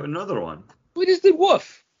 you have another one. We just did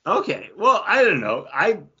woof. Okay. Well, I don't know.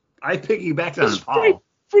 I piggybacked on Paul.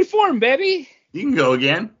 Free form, baby. You can go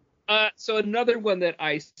again. So another one that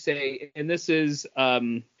I say, and this is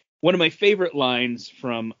one of my favorite lines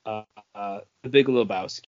from The Big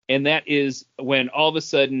Lebowski, and that is when all of a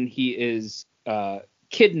sudden he is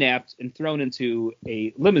kidnapped and thrown into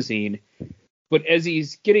a limousine. But as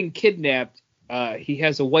he's getting kidnapped, he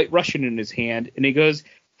has a White Russian in his hand, and he goes,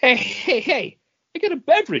 hey, I got a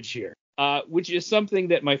beverage here, which is something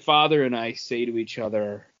that my father and I say to each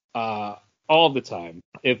other all the time.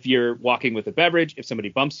 If you're walking with a beverage, if somebody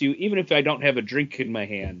bumps you, even if I don't have a drink in my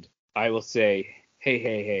hand, I will say,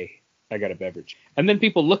 hey, I got a beverage. And then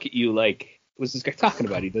people look at you like, what's this guy talking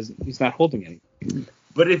about? He's not holding anything.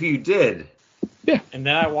 But if you did. Yeah. And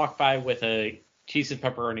then I walk by with a cheese and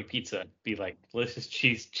pepperoni pizza, be like, delicious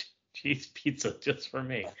cheese pizza just for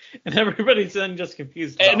me. And everybody's then just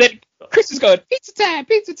confused. And then Chris is going, pizza time.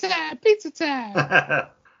 Pizza time.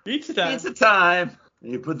 Pizza time.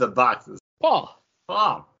 And you put the boxes. Paul,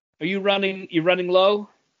 Are you running low?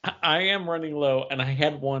 I am running low, and I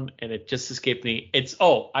had one, and it just escaped me.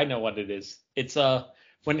 I know what it is. It's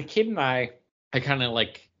when a kid and I kind of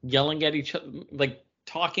like yelling at each other, like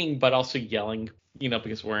talking, but also yelling,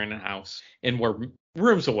 because we're in a house and we're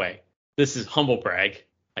rooms away. This is humble brag,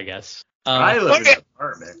 I guess. I live in an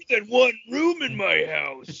apartment. More than one room in my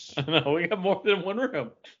house. No, we have more than one room.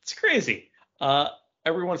 It's crazy.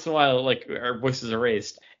 Every once in a while, like our voices are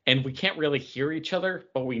raised, and we can't really hear each other,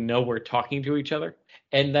 but we know we're talking to each other.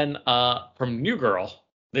 And then from New Girl,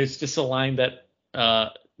 there's just a line that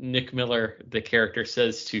Nick Miller, the character,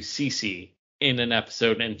 says to Cece in an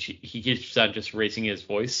episode, and he keeps on just raising his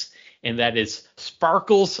voice, and that is,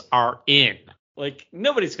 "Sparkles are in." Like,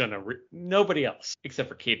 nobody else, except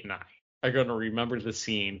for Kate and I, are going to remember the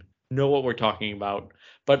scene, know what we're talking about.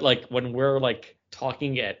 But, like, when we're, like,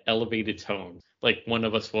 talking at elevated tones, like, one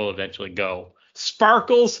of us will eventually go,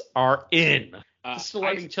 "Sparkles are in." Just to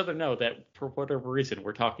let each other know that, for whatever reason,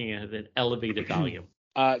 we're talking at an elevated volume.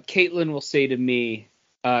 Caitlin will say to me,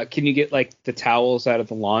 can you get like the towels out of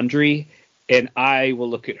the laundry? And I will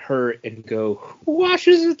look at her and go, who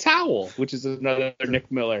washes a towel? Which is another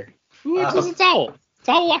Nick Miller. Who washes a towel?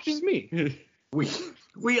 Towel washes me.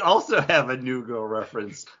 We also have a New Girl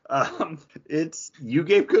reference. It's you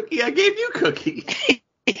gave cookie, I gave you cookie.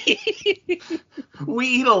 We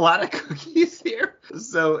eat a lot of cookies here,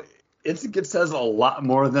 so it says a lot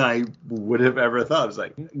more than I would have ever thought. It's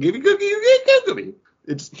like, give you cookie, you gave cookie.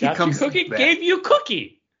 It just becomes cookie, gave you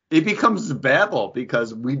cookie. It becomes babble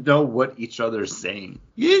because we know what each other's saying.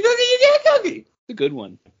 You gave cookie, you gave cookie. It's a good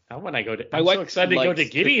one. I'm so excited to go to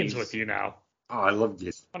Gideon's cookies. with you now. Oh, I love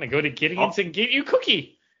this. I want to go to Gideon's and give you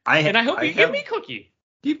cookie. I hope you give me cookie.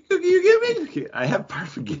 Give cookie, you give me cookie. I have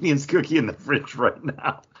perfect Gideon's cookie in the fridge right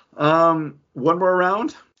now. One more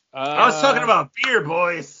round. I was talking about beer,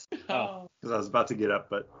 boys. Oh. Because I was about to get up,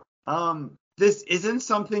 but this isn't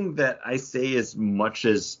something that I say as much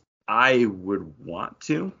as I would want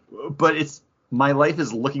to, but my life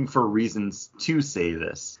is looking for reasons to say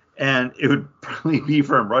this, and it would probably be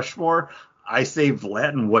from Rushmore. I saved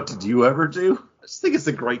Latin. What did you ever do? I just think it's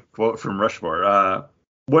a great quote from Rushmore.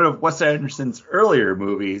 One of Wes Anderson's earlier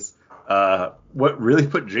movies. What really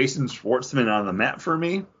put Jason Schwartzman on the map for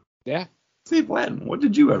me? Yeah. Save Latin. What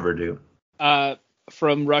did you ever do?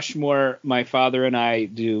 From Rushmore, my father and I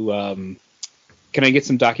do. Can I get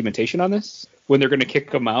some documentation on this? When they're going to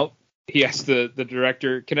kick him out, he asks the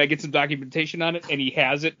director, "Can I get some documentation on it?" And he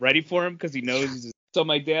has it ready for him because he knows. So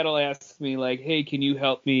my dad will ask me like, "Hey, can you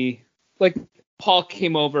help me?" Like Paul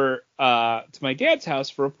came over to my dad's house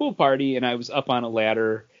for a pool party, and I was up on a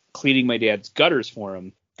ladder cleaning my dad's gutters for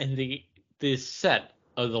him. And the set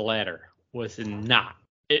of the ladder was not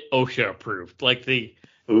OSHA approved. Like the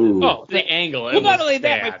angle. Well, not only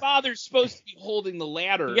that, my father's supposed to be holding the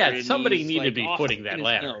ladder. Yeah, somebody needed to be putting that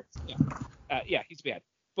ladder. Yeah, he's bad.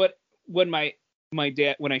 But when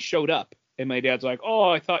when I showed up and my dad's like, "Oh,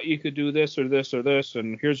 I thought you could do this or this or this,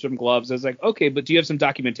 and here's some gloves," I was like, "Okay, but do you have some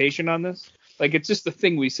documentation on this?" Like, it's just the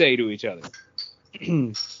thing we say to each other.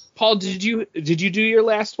 Paul, did you do your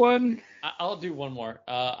last one? I'll do one more.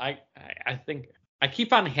 I think I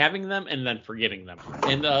keep on having them and then forgetting them.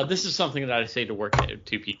 And this is something that I say to work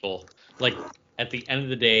to people. Like at the end of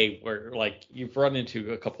the day, where like you've run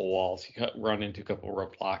into a couple walls, you run into a couple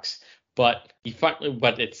roadblocks, but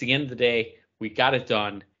it's the end of the day. We got it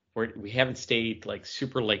done. We haven't stayed like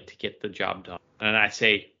super late to get the job done. And I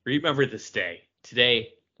say, remember this day.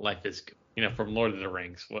 Today, life is good. From Lord of the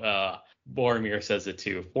Rings. Boromir says it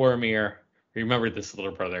too. Boromir, remember this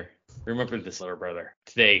little brother. Remember this little brother.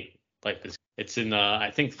 Today, life is. It's in I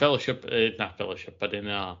think Fellowship, not Fellowship, but in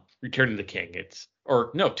Return of the King.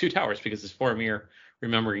 Two Towers, because it's Boromir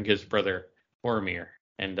remembering his brother Boromir,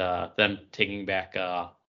 and them taking back the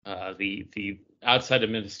outside of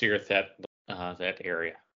Minas Tirith that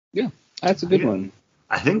area. Yeah, that's a good one.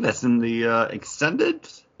 I think that's in the extended.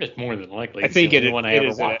 It's more than likely. I think it's the one I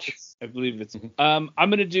ever watched. I believe it's. I'm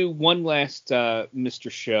going to do one last Mr.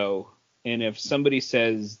 Show, and if somebody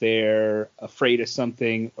says they're afraid of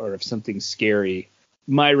something or of something scary,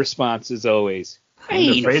 my response is always, "I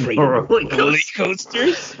ain't afraid of roller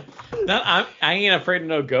coasters." I ain't afraid of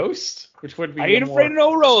no ghost. Which would be? I ain't afraid of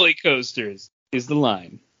no roller coasters. Is the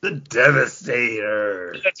line. The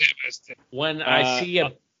Devastator. When I see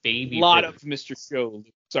a baby, lot of Mr. Show.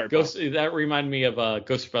 Sorry, Ghost. That reminded me of a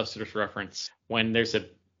Ghostbusters reference. When there's a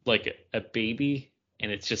baby and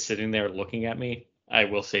it's just sitting there looking at me, I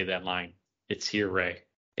will say that line. It's here, Ray.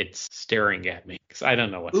 It's staring at me because I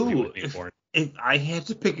don't know what to do with newborn. If I had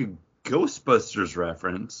to pick a Ghostbusters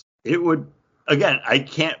reference, it would. Again, I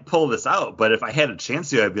can't pull this out, but if I had a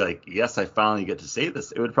chance to, I'd be like, yes, I finally get to say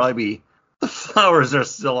this. It would probably be the flowers are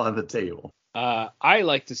still on the table. I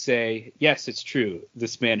like to say, yes, it's true.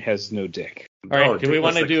 This man has no dick. All right, do we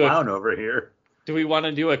want to do clown over here? Do we want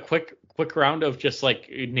to do a quick round of just like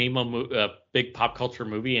name a big pop culture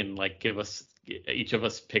movie and like each of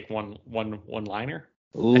us pick one liner?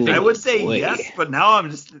 I would say yes, but now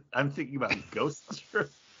I'm thinking about ghosts.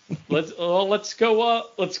 Let's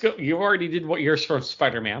go. You already did yours from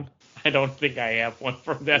Spider-Man. I don't think I have one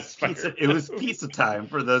from that Spider-Man. It was pizza time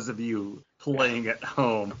for those of you playing at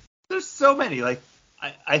home. There's so many. Like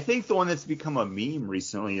I think the one that's become a meme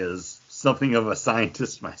recently is Something of a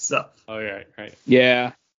Scientist Myself. Oh yeah, right.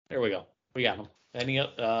 Yeah. There we go. We got them. Any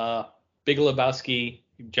Big Lebowski?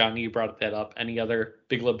 John, you brought that up. Any other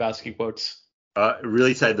Big Lebowski quotes?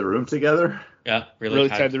 Really tied the room together. Yeah, really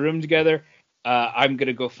tied the room together. I'm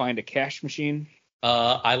gonna go find a cash machine.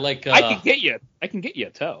 I like. I can get you a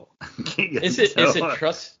toe. Is it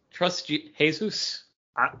Trust Jesus?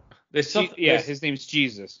 There's something. Yeah, his name's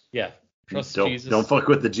Jesus. Yeah, Trust don't, Jesus. Don't fuck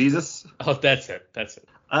with the Jesus. Oh, that's it.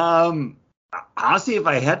 Honestly, if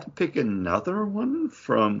I had to pick another one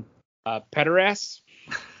from Pederast.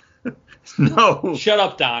 no, Shut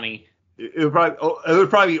up, Donnie. it would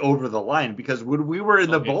probably be Over the Line, because when we were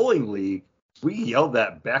in the bowling league, we yelled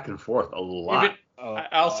that back and forth a lot.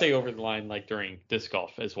 I'll say Over the Line like during disc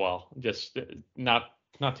golf as well. Just not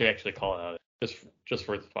to actually call it out. Just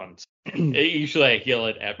for the fun. Usually I yell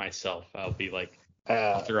it at myself. I'll be like,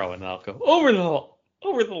 I'll throw and I'll go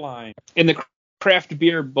over the line. In the craft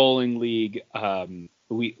beer bowling league,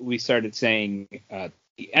 we started saying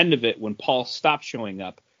the end of it when Paul stopped showing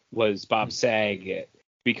up was Bob Saget,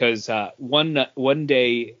 because one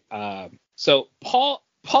day so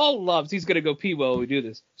Paul loves, he's gonna go pee while we do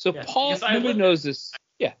this. So yeah, Paul, nobody knows this.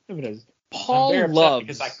 Yeah, nobody knows. Paul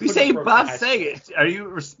loves. You say Bob Saget? Are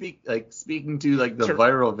you speaking to like the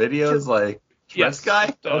viral videos like Tourette's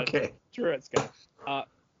guy? Okay, Tourette's guy.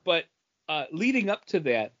 But leading up to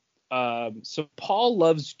that, so Paul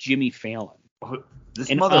loves Jimmy Fallon. This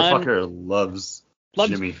motherfucker loves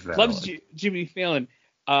Jimmy Fallon. Loves Jimmy Fallon.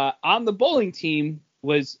 On the bowling team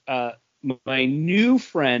was my new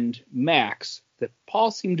friend Max, that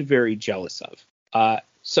Paul seemed very jealous of.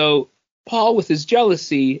 So Paul, with his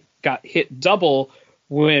jealousy, got hit double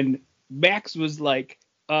when Max was like,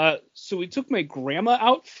 so we took my grandma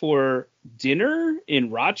out for dinner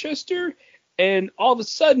in Rochester, and all of a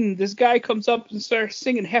sudden this guy comes up and starts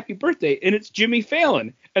singing Happy Birthday, and it's Jimmy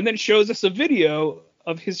Fallon, and then shows us a video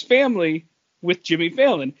of his family with Jimmy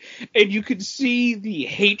Fallon, and you could see the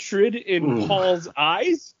hatred in Paul's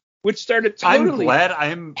eyes, which started totally... I'm glad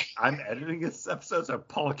I'm editing this episode so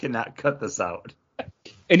Paul cannot cut this out.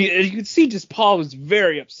 And you could see just Paul was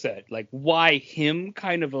very upset, like, why him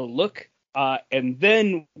kind of a look. And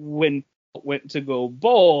then when went to go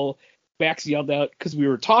bowl, Max yelled out, because we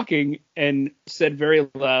were talking, and said very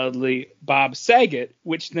loudly, Bob Saget,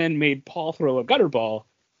 which then made Paul throw a gutter ball,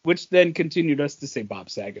 which then continued us to say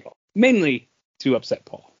Bob Saget, mainly to upset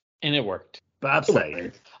Paul. And it worked. Bob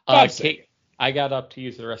Saget. Kate, I got up to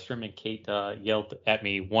use the restroom, and Kate yelled at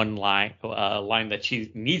me one line that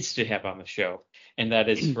she needs to have on the show, and that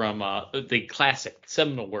is from the classic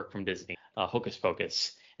seminal work from Disney, Hocus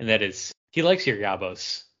Pocus, and that is, he likes your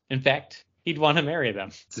yabos. In fact, he'd want to marry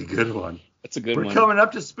them. It's a good one. It's a good one. We're coming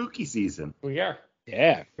up to spooky season. We are.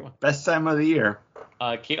 Yeah. Best time of the year.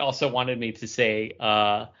 Kate also wanted me to say,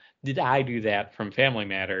 did I do that from Family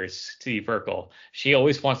Matters, Steve Urkel? She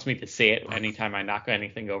always wants me to say it anytime I knock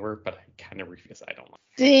anything over, but I kind of refuse. I don't like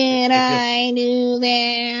it. Did I do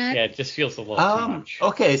that? Yeah, it just feels a little too much.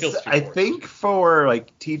 Okay, so I think for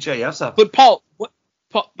like TJF stuff. But Paul,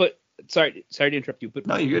 but sorry to interrupt you, but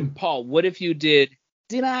no, you're good. Paul, what if you did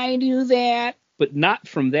I do that? But not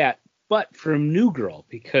from that, but from New Girl,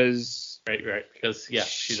 because right, because yeah,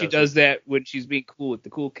 she does that when she's being cool with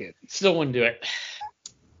the cool kid. Still wouldn't do it.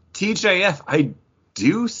 TJF, I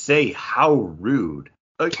do say how rude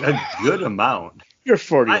a good amount. You're a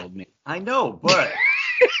 40-year-old man. I know, but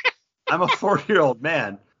I'm a 40-year-old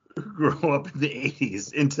man who grew up in the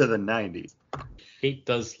 80s into the 90s. Kate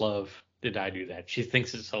does love Did I Do That? She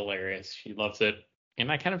thinks it's hilarious. She loves it.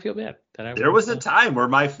 And I kind of feel bad. There was a time where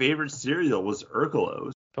my favorite cereal was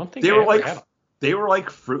Urkelos. Don't think they were like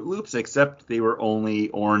Fruit Loops, except they were only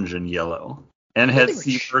orange and yellow. And had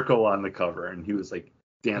Steve Urkel on the cover, and he was like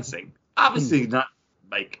dancing. Obviously not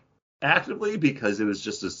like actively, because it was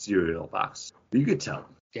just a cereal box. You could tell.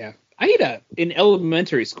 Yeah. I had in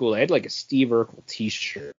elementary school, I had like a Steve Urkel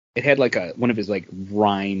t-shirt. It had like one of his like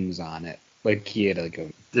rhymes on it. Like he had like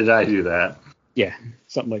a... Did I do that? Yeah,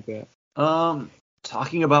 something like that.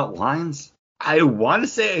 Talking about lines, I want to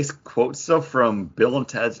say I quote stuff from Bill and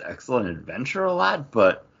Ted's Excellent Adventure a lot,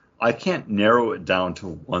 but I can't narrow it down to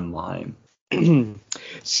one line.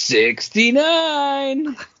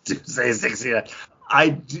 69. Do say 69.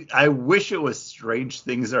 I wish it was Strange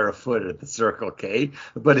Things Are Afoot at the Circle K,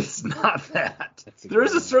 but it's not that. There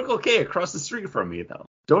is a Circle K across the street from me, though.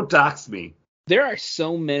 Don't dox me. There are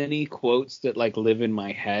so many quotes that like live in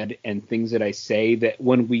my head and things that I say that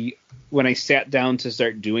when I sat down to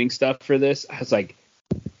start doing stuff for this, I was like,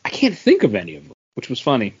 I can't think of any of them, which was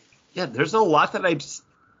funny. Yeah, there's a lot that I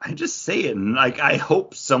just say it, and like I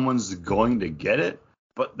hope someone's going to get it,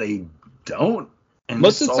 but they don't. And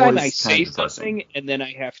most of the time I say something and then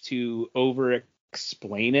I have to over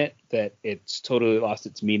explain it that it's totally lost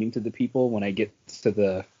its meaning to the people when I get to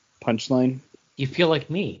the punchline. You feel like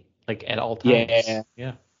me. Like at all times.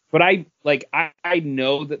 Yeah. But I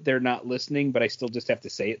know that they're not listening, but I still just have to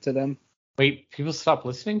say it to them. Wait, people stop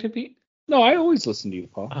listening to Pete? No, I always listen to you,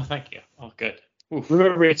 Paul. Oh, thank you. Oh, good. Oof.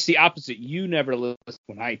 Remember, it's the opposite. You never listen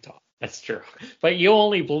when I talk. That's true. But you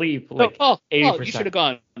only believe No, like Paul, 80%. you should have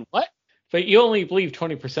gone, what? But you only believe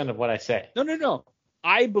 20% of what I say. No.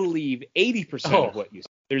 I believe 80% Oh. of what you say.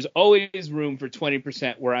 There's always room for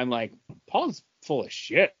 20% where I'm like, Paul's full of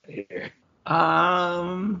shit here.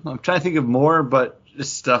 I'm trying to think of more, but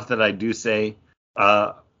just stuff that I do say.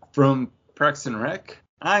 From Parks and Rec,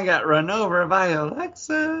 I got run over by a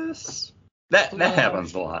Lexus. That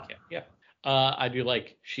happens a lot. Yeah. I do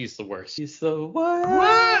like she's the worst. She's the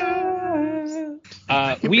worst.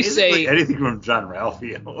 We Basically say anything from John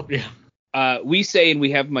Ralphio. Yeah. we say, and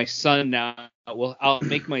we have my son now. Well, I'll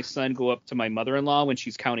make my son go up to my mother-in-law when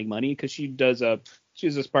she's counting money because she does a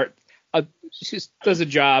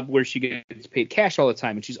job where she gets paid cash all the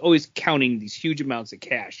time, and she's always counting these huge amounts of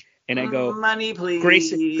cash. And I go, money, please.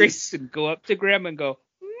 Grayson, go up to Grandma and go,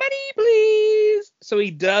 money, please. So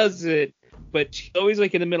he does it, but she's always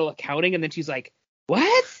like in the middle of counting, and then she's like,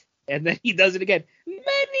 what? And then he does it again,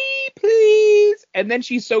 money, please. And then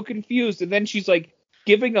she's so confused, and then she's like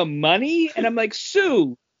giving him money, and I'm like,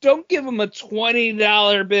 Sue, don't give him a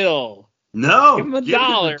 $20 bill. No, Give him a give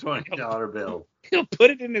dollar. him a $20 bill. He'll put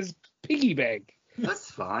it in his piggy bank. That's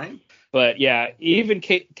fine. But yeah, even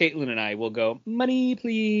Caitlin and I will go, money,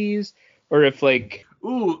 please. Or if like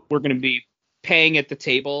Ooh, we're going to be paying at the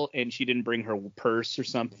table and she didn't bring her purse or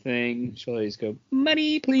something, she'll always go,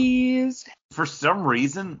 money, please. for some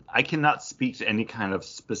reason, I cannot speak to any kind of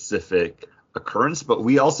specific occurrence, but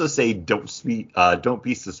we also say don't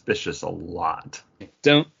be suspicious a lot.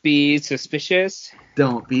 Don't be suspicious.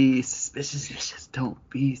 Don't be suspicious. Don't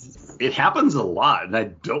be. It happens a lot, and I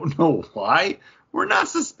don't know why. We're not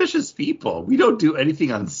suspicious people. We don't do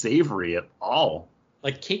anything unsavory at all.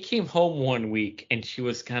 Like, Kate came home one week and she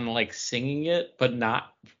was kind of like singing it, but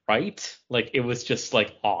not right. Like, it was just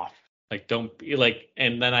like off. Like, don't be like,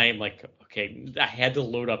 and then I'm like, okay, I had to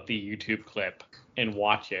load up the YouTube clip and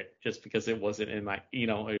watch it just because it wasn't in my,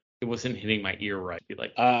 it wasn't hitting my ear right.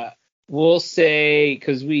 Like, We'll say,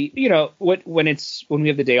 because we, when we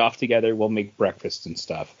have the day off together, we'll make breakfast and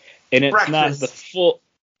stuff. And it's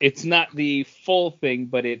not the full thing,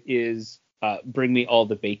 but it is bring me all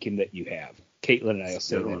the bacon that you have. Caitlin and I will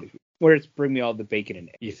say that. Where it's bring me all the bacon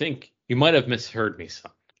and eggs. You might have misheard me,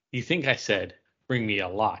 son. You think I said bring me a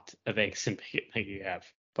lot of eggs and bacon that you have.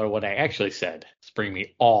 But what I actually said is bring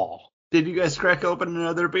me all. Did you guys crack open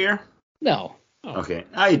another beer? No. Oh. Okay,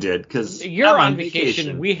 I did, because you're on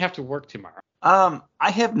vacation. We have to work tomorrow. I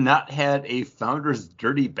have not had a Founder's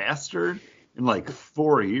Dirty Bastard in like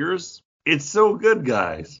 4 years. It's so good,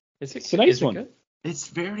 guys. It's a nice one. Good? It's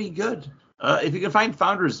very good. If you can find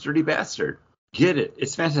Founder's Dirty Bastard, get it.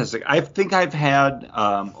 It's fantastic. I think I've had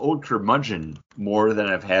Old Curmudgeon more than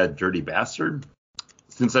I've had Dirty Bastard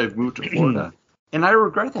since I've moved to Florida. And I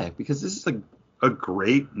regret that, because this is a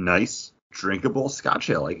great, nice, drinkable Scotch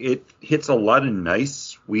ale. Like, it hits a lot of nice,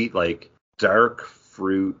 sweet, like dark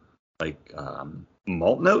fruit, like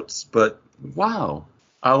malt notes. But wow,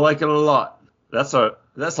 I like it a lot. That's a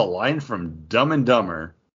line from Dumb and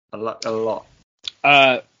Dumber. I like it a lot.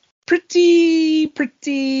 Pretty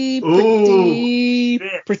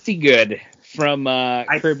good from Curb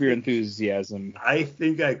Your think- Enthusiasm. I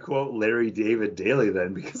think I quote Larry David Daly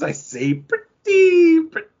then, because I say pretty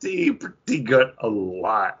good a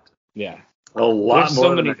lot. Yeah. A lot There's more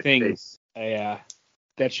so than many I things. Yeah.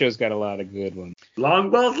 That show's got a lot of good ones. Long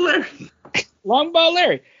balls, Larry. Long Ball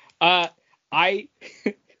Larry.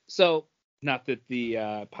 So not that the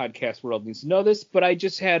podcast world needs to know this, but I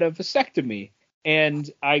just had a vasectomy, and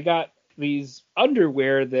I got these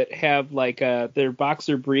underwear that have like they're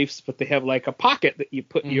boxer briefs, but they have like a pocket that you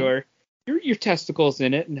put your testicles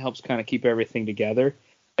in it, and helps kind of keep everything together.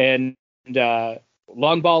 And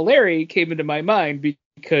Long Ball Larry came into my mind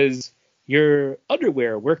because your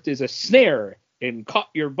underwear worked as a snare and caught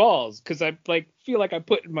your balls, because I feel like I'm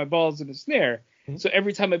putting my balls in a snare. Mm-hmm. So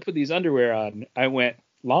every time I put these underwear on, I went,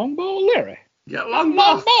 Long Ball Larry. Yeah, long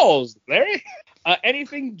balls, Larry.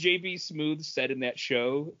 Anything JB Smoove said in that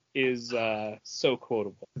show is so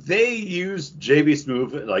quotable. They used JB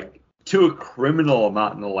Smoove like to a criminal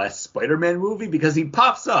amount in the last Spider-Man movie, because he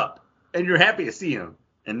pops up and you're happy to see him,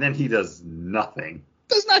 and then he does nothing.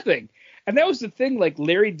 And that was the thing, like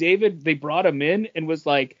Larry David, they brought him in and was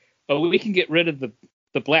like, oh, we can get rid of the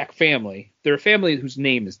black family. They're a family whose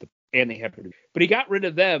name is and they have to. But he got rid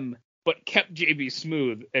of them, but kept JB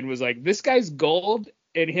Smoove, and was like, this guy's gold,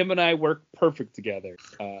 and him and I work perfect together.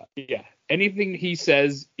 Yeah. Anything he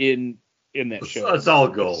says in that show. It's all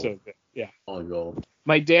gold. So good. Yeah. All gold.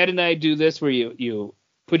 My dad and I do this where you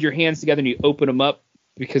put your hands together and you open them up,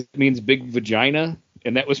 because it means big vagina.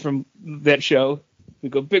 And that was from that show. We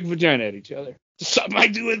go big vagina at each other. Something I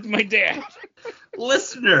do with my dad.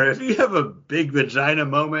 Listener, if you have a big vagina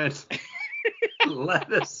moment,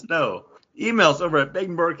 let us know. Email us over at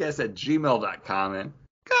beggingboardcast@gmail.com and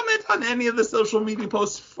comment on any of the social media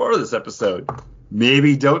posts for this episode.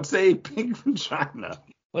 Maybe don't say big vagina.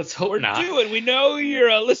 Let's hope not. Do it. We know you're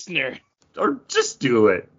a listener. Or just do it.